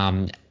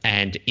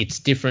 and it's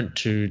different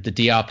to the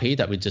DRP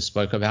that we just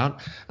spoke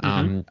about,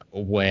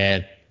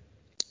 where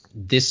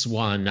this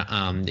one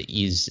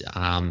is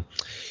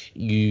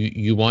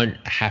you won't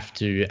have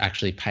to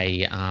actually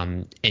pay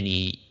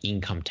any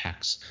income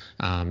tax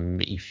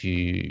if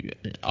you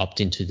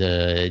opt into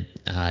the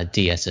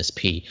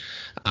DSSP.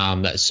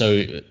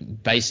 So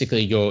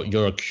basically,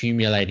 you're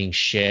accumulating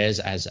shares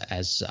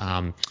as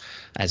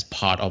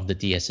part of the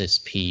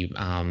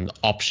DSSP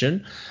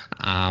option.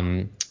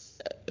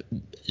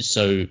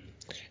 So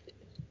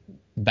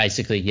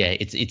basically, yeah,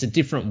 it's a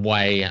different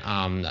way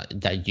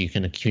that you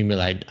can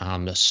accumulate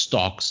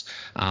stocks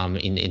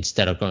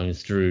instead of going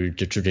through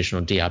the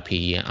traditional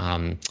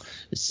DRP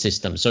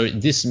system. So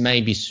this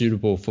may be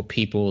suitable for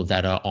people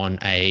that are on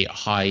a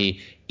high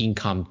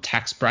income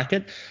tax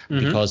bracket,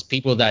 because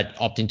people that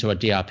opt into a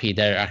DRP,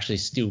 they're actually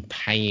still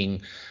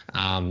paying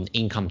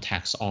income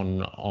tax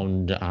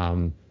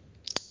on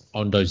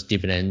those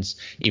dividends,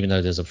 even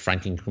though there's a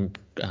franking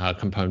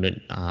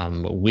component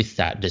with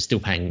that. They're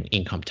still paying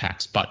income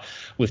tax, but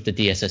with the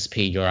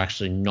DSSP, you're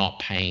actually not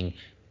paying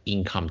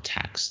income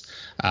tax.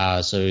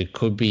 So it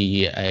could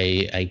be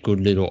a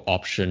good little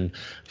option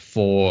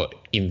for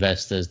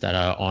investors that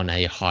are on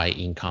a high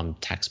income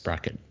tax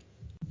bracket.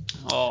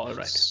 All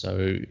right.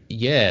 So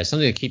yeah,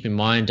 something to keep in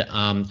mind.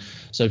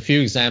 So a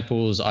few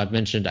examples, I've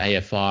mentioned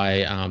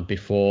AFI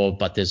before,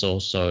 but there's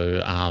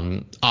also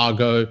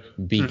Argo,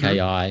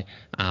 BKI,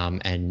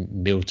 and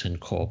Milton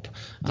Corp.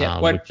 Yeah,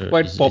 quite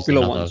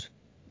popular ones.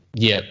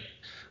 Yeah,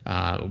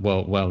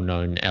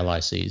 well-known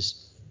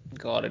LICs.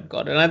 Got it.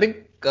 And I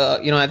think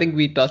I think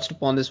we touched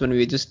upon this when we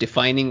were just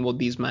defining what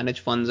these managed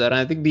funds are. And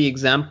I think the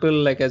example,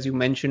 like as you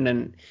mentioned,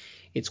 and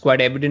it's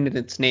quite evident in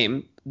its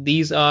name,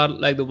 these are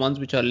like the ones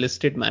which are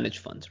listed managed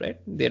funds, right?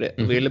 They're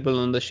available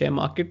on the share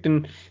market.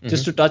 And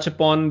just to touch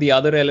upon the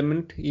other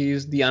element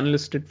is the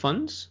unlisted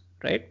funds,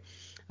 right?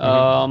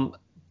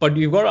 But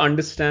you've got to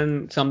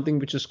understand something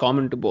which is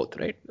common to both,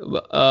 right?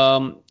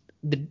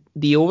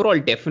 The overall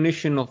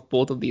definition of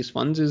both of these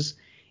funds is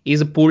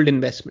a pooled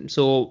investment.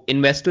 So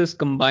investors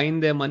combine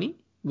their money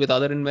with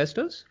other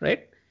investors,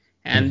 right?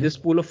 And this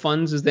pool of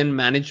funds is then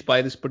managed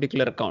by this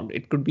particular account.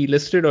 It could be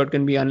listed or it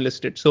can be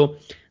unlisted. So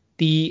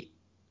the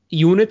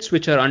units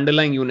which are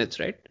underlying units,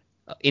 right?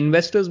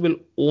 Investors will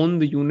own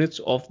the units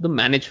of the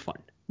managed fund,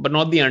 but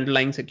not the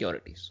underlying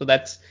securities. So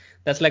that's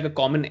like a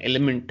common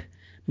element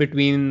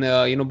between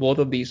both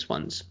of these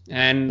funds.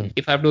 And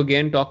if I have to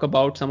again talk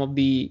about some of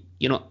the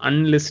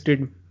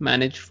unlisted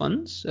managed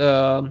funds,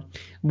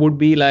 would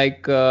be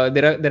like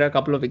there are a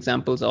couple of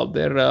examples out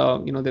there.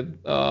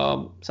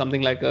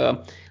 Something like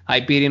a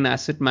Hyperion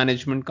Asset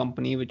Management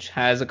Company, which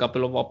has a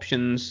couple of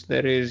options.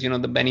 There is the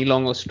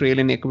Bennelong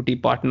Australian Equity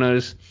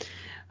Partners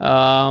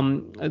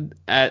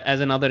as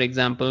another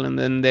example, and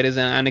then there is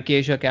an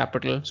Anacacia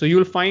Capital. So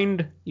you'll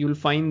find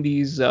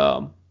these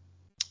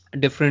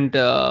different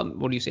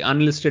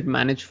unlisted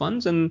managed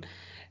funds. And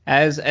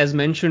as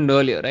mentioned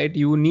earlier, right,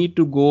 you need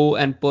to go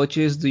and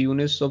purchase the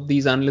units of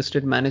these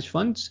unlisted managed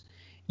funds.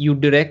 You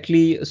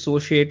directly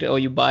associate or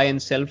you buy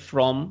and sell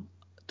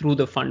through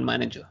the fund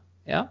manager.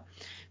 Yeah.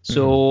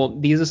 So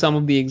these are some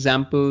of the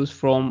examples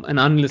from an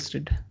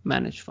unlisted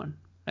managed fund,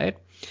 right?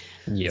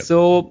 Yeah.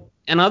 So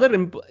now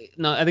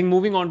I think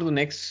moving on to the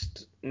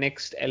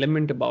next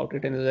element about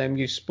it, and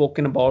you've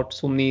spoken about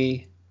so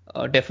many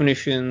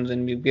definitions,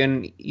 and we've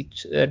given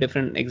each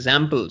different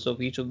examples of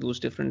each of those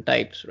different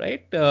types,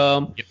 right?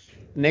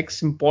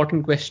 Next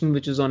important question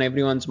which is on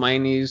everyone's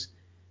mind is,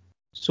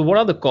 so what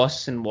are the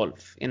costs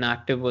involved in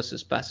active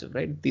versus passive,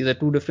 right? These are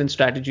two different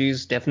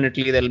strategies.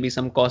 Definitely there'll be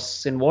some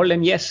costs involved,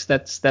 and yes,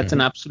 that's an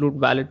absolute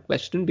valid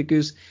question,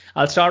 because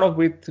I'll start off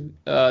with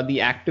the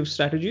active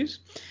strategies.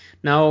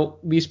 Now,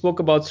 we spoke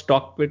about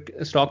stock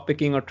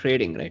picking or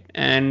trading, right?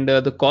 And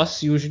the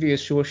costs usually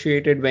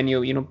associated when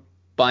you're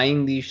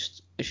buying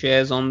these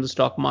shares on the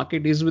stock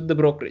market is with the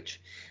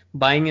brokerage.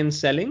 Buying and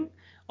selling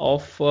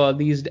of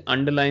these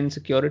underlying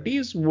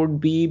securities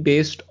would be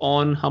based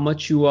on how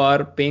much you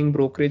are paying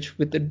brokerage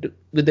with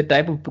the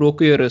type of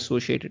broker you're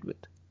associated with,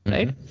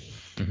 right?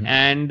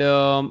 And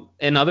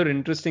another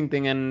interesting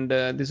thing, and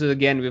this is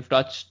again, we've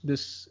touched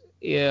this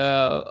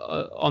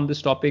on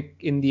this topic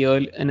in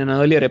an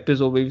earlier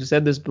episode, where we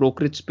said this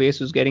brokerage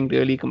space is getting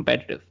really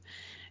competitive,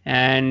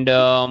 and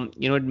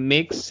it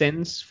makes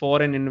sense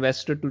for an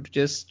investor to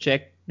just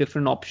check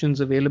different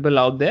options available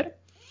out there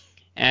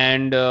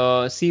and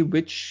see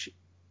which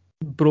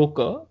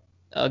broker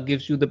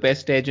gives you the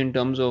best edge in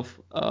terms of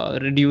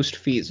reduced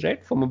fees,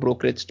 right, from a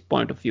brokerage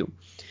point of view.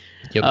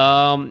 Yep.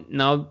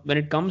 Now, when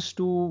it comes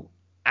to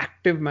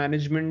active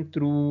management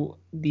through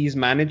these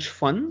managed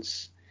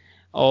funds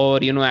or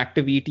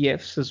active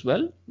ETFs as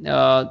well,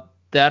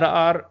 there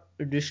are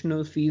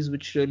additional fees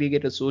which really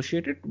get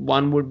associated.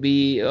 One would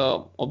be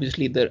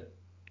obviously the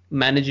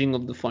managing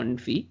of the fund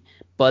fee,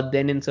 but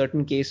then in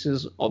certain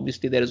cases,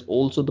 obviously there is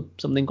also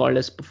something called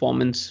as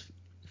performance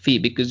fee,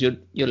 because you're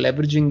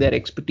leveraging their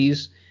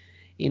expertise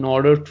in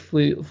order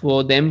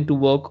for them to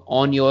work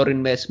on your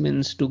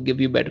investments to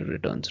give you better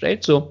returns,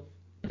 right? So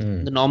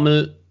the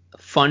normal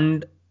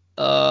fund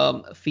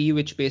fee,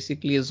 which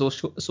basically is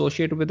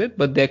associated with it,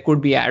 but there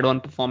could be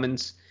add-on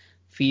performance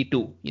fee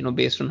too,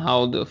 based on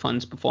how the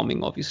fund's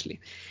performing, obviously.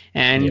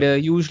 And Yeah.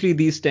 usually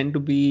these tend to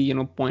be,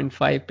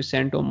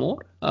 0.5% or more,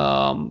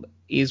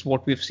 is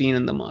what we've seen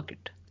in the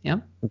market.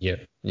 Yeah. Yeah,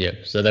 yeah.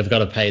 So they've got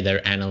to pay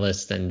their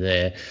analysts and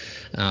their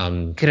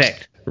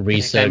Correct. I mean,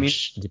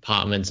 research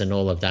departments and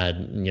all of that,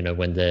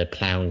 when they're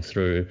plowing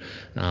through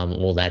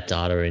all that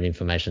data and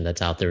information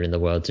that's out there in the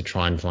world to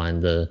try and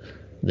find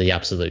the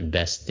absolute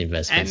best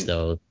investments, and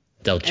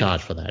they'll and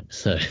charge for that.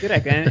 So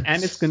correct,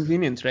 and it's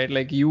convenience, right?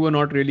 Like you were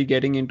not really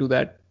getting into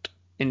that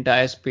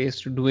entire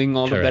space to doing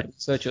all of that correct.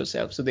 research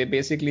yourself. So they're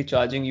basically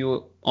charging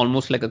you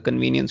almost like a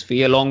convenience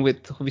fee, along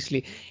with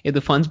obviously if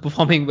the fund's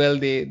performing well,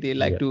 they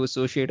like Yeah. to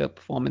associate a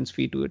performance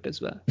fee to it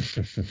as well.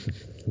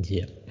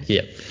 Yeah,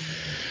 yeah.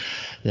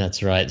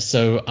 That's right.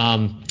 So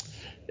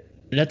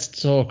let's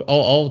talk.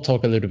 I'll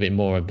talk a little bit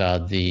more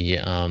about the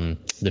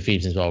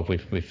fees involved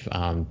with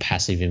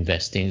passive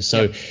investing.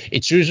 So Yep.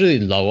 it's usually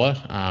lower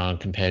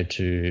compared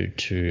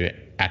to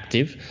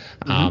active.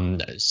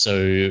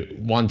 So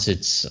once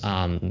it's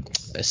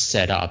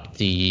set up,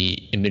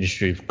 the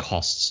administrative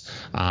costs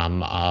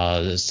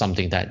are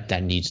something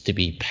that needs to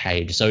be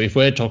paid. So if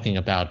we're talking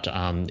about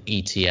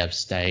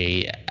ETFs,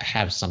 they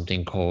have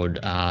something called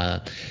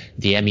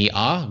the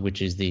MER,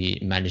 which is the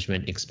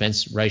management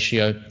expense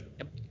ratio.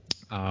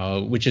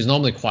 Which is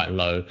normally quite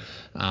low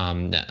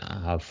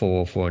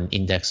for an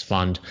index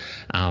fund,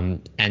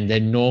 and there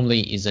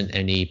normally isn't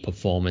any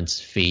performance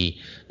fee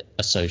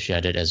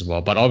associated as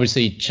well. But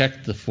obviously,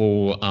 check the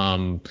full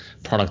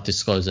product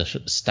disclosure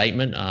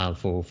statement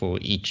for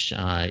each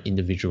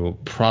individual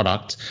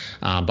product.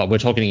 But we're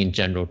talking in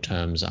general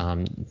terms.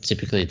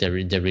 Typically,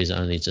 there is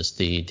only just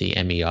the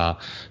MER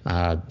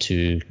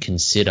to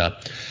consider.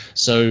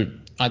 So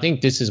I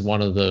think this is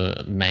one of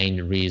the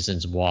main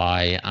reasons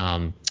why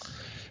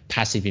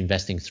passive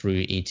investing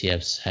through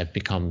ETFs have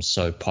become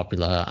so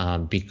popular,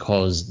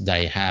 because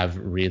they have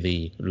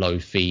really low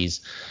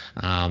fees,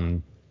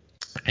 and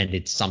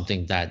it's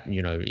something that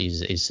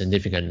is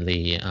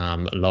significantly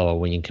lower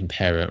when you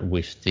compare it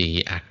with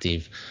the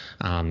active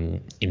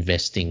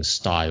investing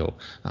style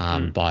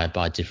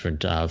by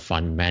different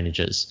fund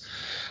managers.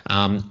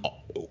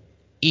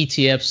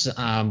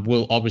 ETFs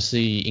will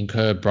obviously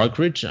incur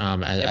brokerage,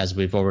 as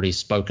we've already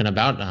spoken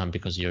about,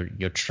 because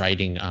you're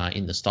trading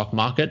in the stock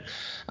market.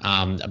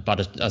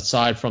 But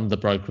aside from the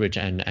brokerage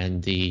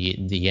and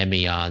the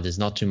MER, there's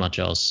not too much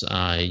else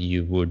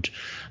you would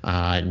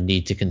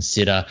need to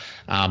consider.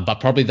 But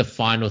probably the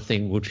final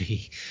thing would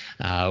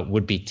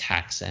be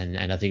tax,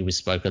 and I think we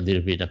spoke a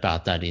little bit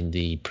about that in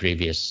the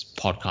previous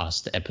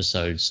podcast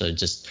episode. So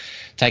just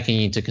taking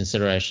into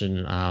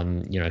consideration,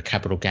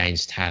 capital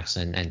gains tax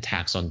and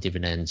tax on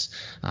dividends.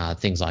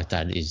 Things like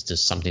that is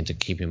just something to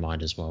keep in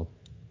mind as well.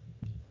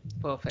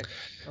 Perfect.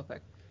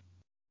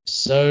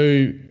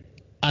 So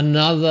kind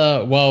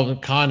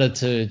of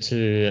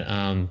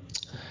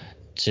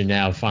to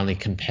now finally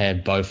compare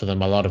both of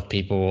them. A lot of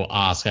people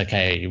ask,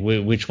 okay,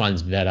 which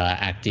one's better,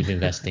 active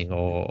investing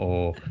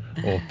or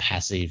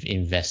passive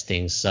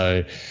investing?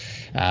 So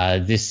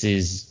this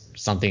is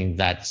something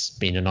that's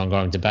been an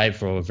ongoing debate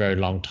for a very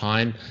long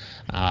time.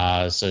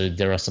 So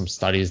there are some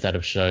studies that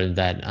have shown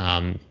that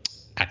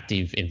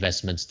active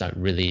investments don't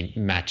really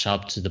match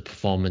up to the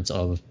performance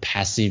of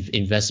passive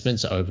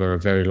investments over a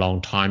very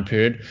long time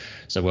period.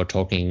 So we're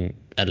talking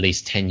at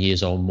least 10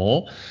 years or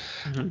more.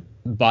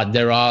 But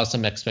there are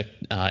some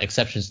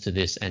exceptions to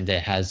this, and there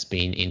has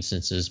been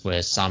instances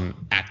where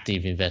some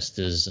active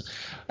investors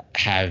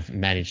have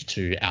managed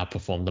to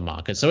outperform the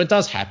market. So it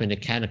does happen,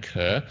 it can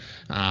occur,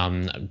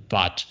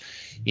 but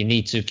you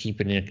need to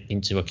keep it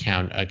into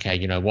account.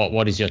 Okay,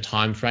 what is your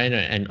time frame,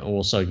 and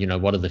also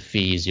what are the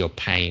fees you're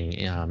paying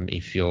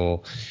if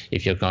you're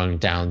going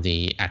down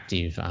the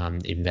active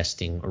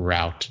investing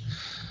route.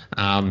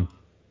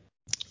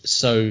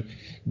 So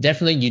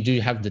definitely you do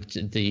have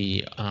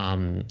the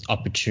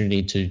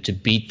opportunity to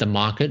beat the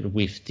market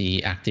with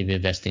the active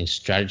investing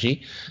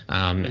strategy,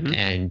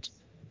 and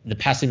the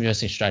passive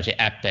investing strategy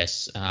at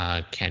best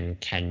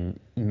can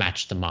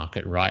match the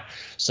market, right?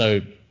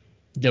 So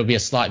there'll be a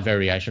slight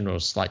variation or a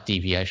slight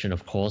deviation,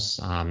 of course,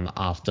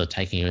 after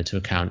taking into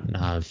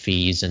account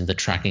fees and the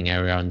tracking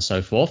area and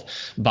so forth.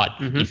 But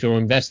if you're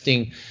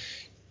investing,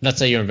 let's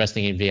say you're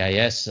investing in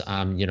VAS,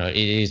 it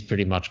is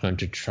pretty much going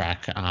to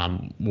track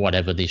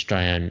whatever the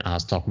Australian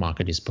stock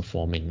market is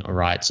performing, all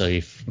right? So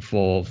if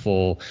for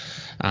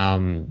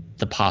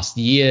the past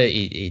year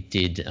it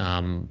did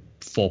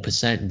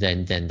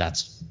 4%, then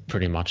that's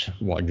pretty much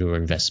what your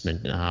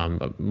investment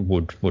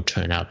would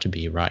turn out to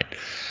be, right?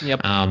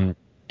 Yep.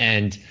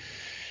 And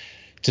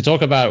to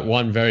talk about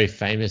one very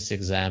famous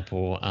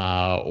example,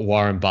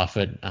 Warren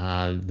Buffett,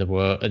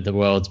 the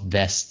world's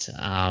best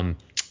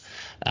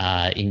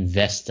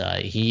investor,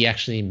 he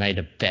actually made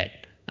a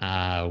bet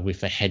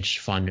with a hedge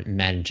fund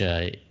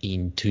manager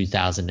in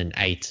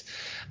 2008.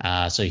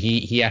 So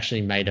he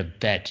actually made a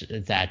bet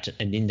that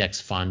an index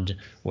fund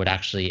would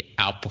actually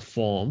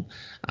outperform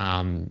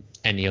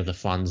any of the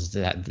funds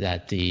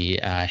that the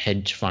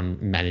hedge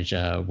fund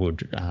manager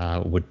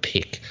would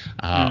pick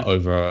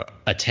over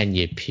a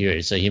 10-year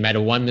period. So he made a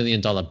 $1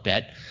 million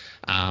bet,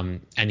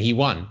 and he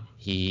won.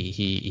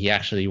 He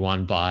actually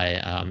won by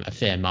a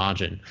fair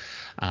margin.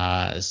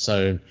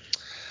 So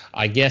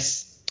I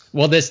guess,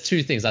 well, there's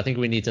two things. I think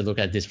we need to look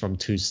at this from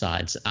two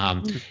sides.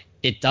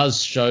 It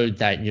does show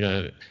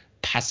that,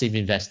 passive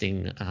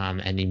investing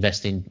and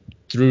investing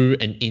through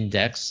an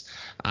index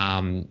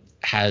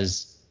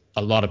has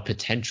a lot of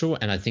potential.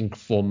 And I think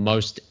for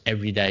most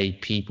everyday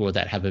people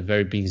that have a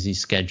very busy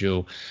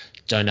schedule,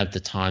 don't have the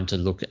time to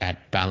look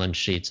at balance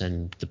sheets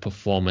and the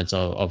performance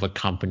of a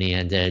company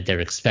and their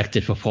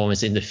expected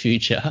performance in the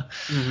future,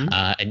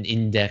 an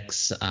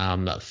index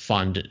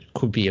fund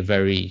could be a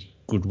very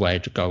good way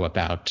to go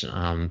about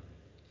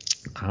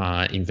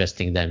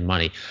investing their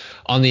money.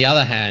 On the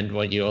other hand,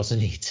 what you also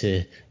need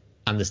to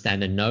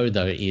understand and know,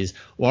 though, is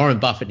Warren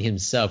Buffett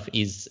himself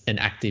is an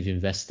active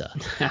investor.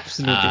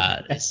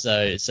 Absolutely.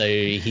 So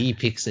he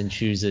picks and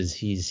chooses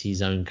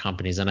his own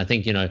companies. And I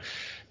think,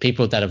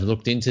 people that have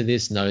looked into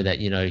this know that,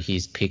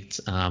 he's picked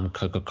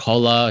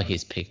Coca-Cola,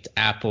 he's picked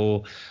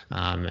Apple,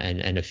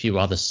 and a few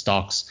other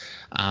stocks.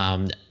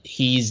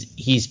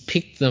 He's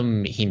picked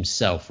them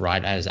himself,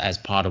 right, as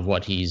part of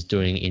what he's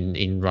doing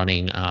in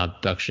running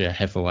Berkshire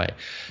Hathaway.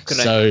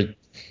 Correct. So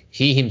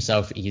he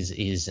himself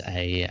is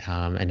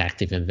an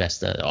active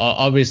investor.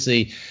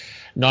 Obviously,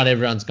 not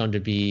everyone's going to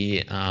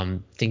be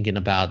thinking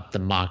about the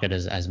market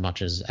as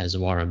much as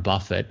Warren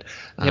Buffett.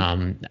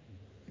 Yep.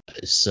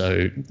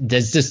 So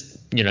there's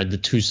just, the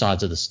two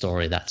sides of the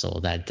story. That's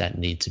all that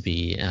need to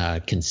be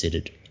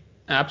considered.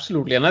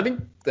 Absolutely. And I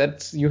think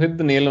you hit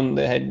the nail on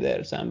the head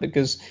there, Sam,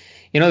 because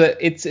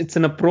it's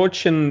an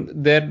approach, and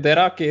there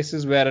are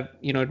cases where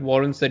it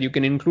warrants that you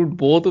can include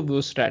both of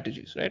those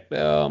strategies, right?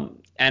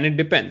 And it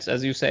depends,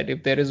 as you said,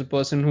 if there is a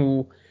person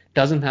who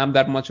doesn't have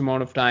that much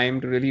amount of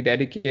time to really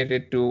dedicate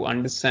it to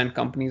understand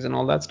companies and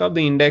all that stuff,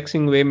 the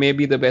indexing way may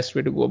be the best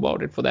way to go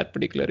about it for that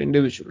particular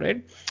individual,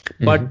 right?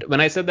 But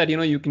when I said that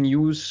you can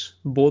use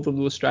both of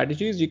those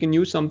strategies, you can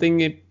use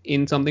something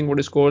in something what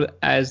is called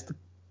as the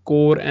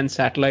core and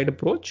satellite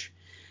approach.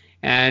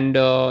 And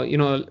there are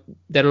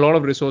a lot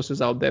of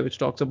resources out there which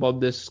talks about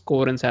this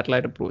core and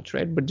satellite approach,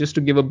 right? But just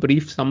to give a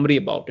brief summary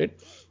about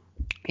it,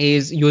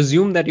 is you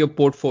assume that your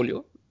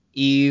portfolio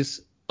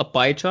is a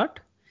pie chart,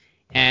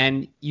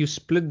 and you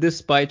split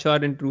this pie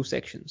chart into two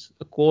sections: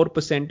 a core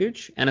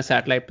percentage and a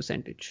satellite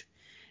percentage.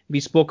 We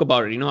spoke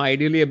about it.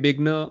 Ideally a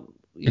beginner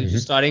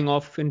starting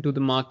off into the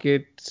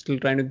market, still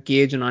trying to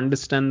gauge and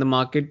understand the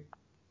market,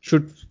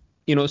 should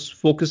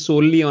focus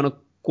solely on a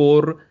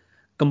core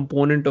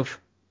component of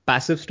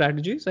passive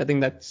strategies. I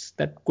think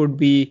that could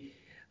be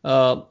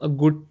a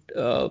good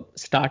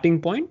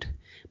starting point.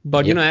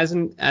 But as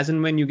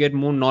and when you get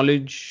more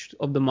knowledge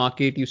of the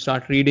market, you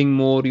start reading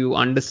more, you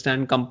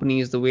understand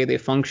companies, the way they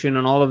function,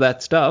 and all of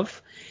that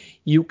stuff,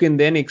 you can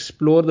then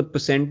explore the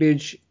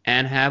percentage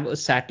and have a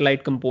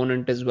satellite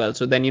component as well.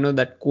 So then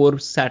that core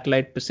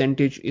satellite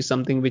percentage is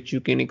something which you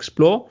can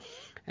explore,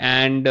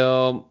 and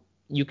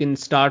you can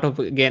start off,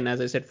 again, as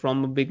I said,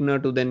 from a beginner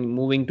to then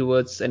moving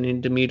towards an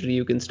intermediary.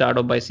 You can start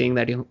off by saying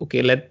that,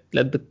 okay, let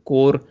the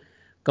core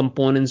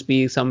components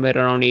be somewhere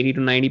around 80 to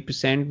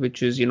 90%,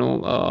 which is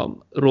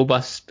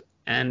robust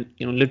and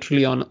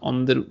literally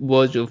on the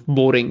verge of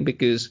boring,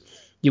 because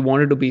you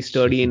want it to be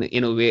sturdy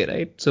in a way,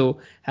 right? So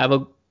have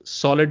a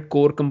solid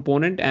core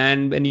component,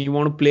 and when you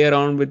want to play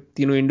around with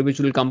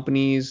individual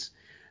companies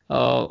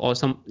or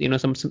some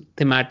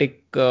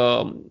thematic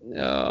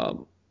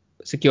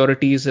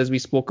securities, as we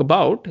spoke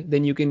about,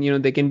 then you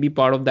can they can be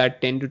part of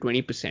that 10 to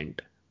 20%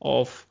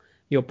 of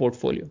your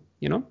portfolio.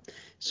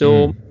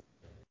 So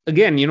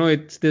again,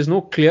 there's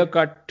no clear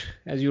cut,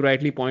 as you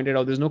rightly pointed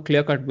out, there's no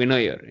clear cut winner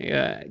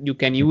here. You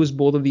can use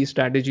both of these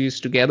strategies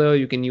together,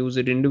 you can use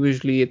it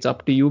individually, it's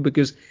up to you,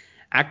 because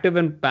active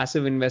and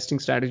passive investing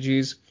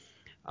strategies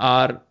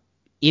are,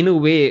 in a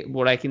way,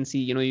 what I can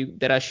see,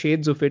 there are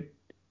shades of it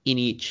in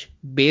each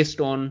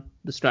based on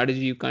the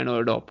strategy you kind of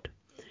adopt.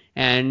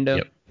 And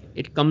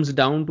it comes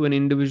down to an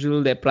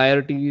individual, their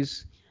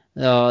priorities,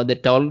 their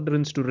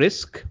tolerance to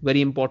risk,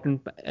 very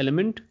important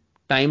element,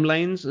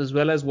 timelines, as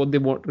well as what they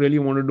really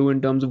want to do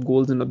in terms of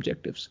goals and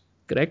objectives.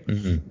 Correct?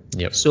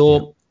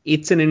 So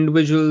it's an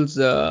individual's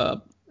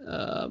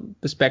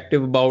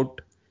perspective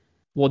about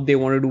what they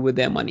want to do with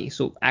their money.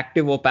 So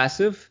active or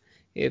passive,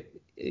 if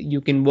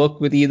you can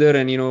work with either,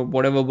 and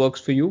whatever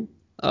works for you,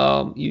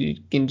 you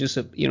can just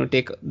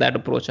take that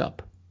approach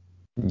up.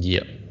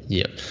 Yep.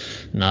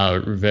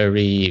 No,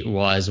 very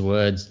wise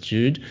words,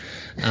 Jude.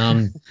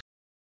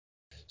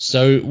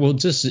 So we'll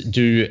just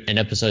do an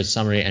episode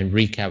summary and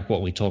recap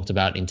what we talked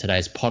about in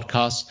today's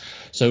podcast.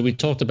 So we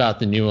talked about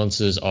the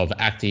nuances of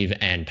active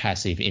and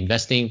passive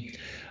investing.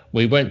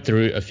 We went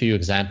through a few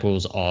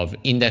examples of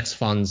index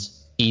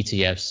funds,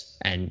 ETFs,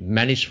 and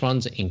managed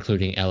funds,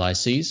 including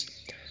LICs.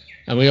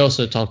 And we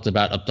also talked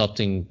about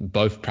adopting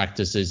both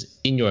practices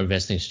in your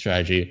investing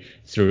strategy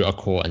through a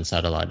core and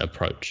satellite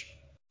approach.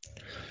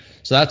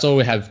 So that's all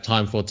we have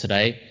time for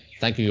today.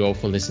 Thank you all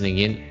for listening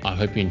in. I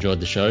hope you enjoyed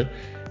the show.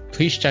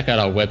 Please check out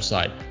our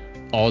website,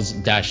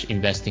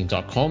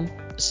 oz-investing.com,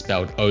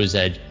 spelled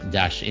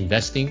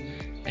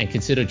OZ-investing, and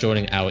consider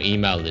joining our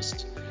email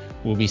list.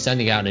 We'll be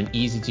sending out an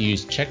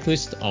easy-to-use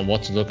checklist on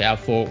what to look out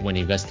for when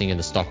investing in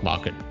the stock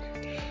market.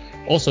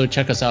 Also,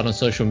 check us out on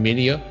social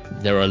media.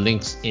 There are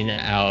links in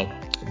our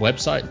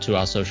website to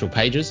our social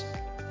pages.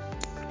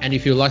 And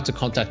if you'd like to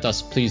contact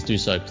us, please do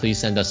so. Please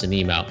send us an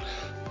email,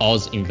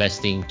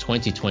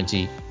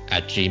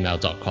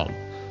 ozinvesting2020@gmail.com,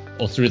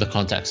 or through the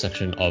contact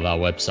section of our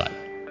website.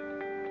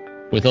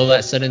 With all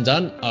that said and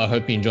done, I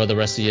hope you enjoy the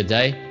rest of your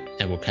day,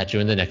 and we'll catch you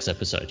in the next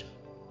episode.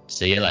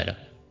 See you later.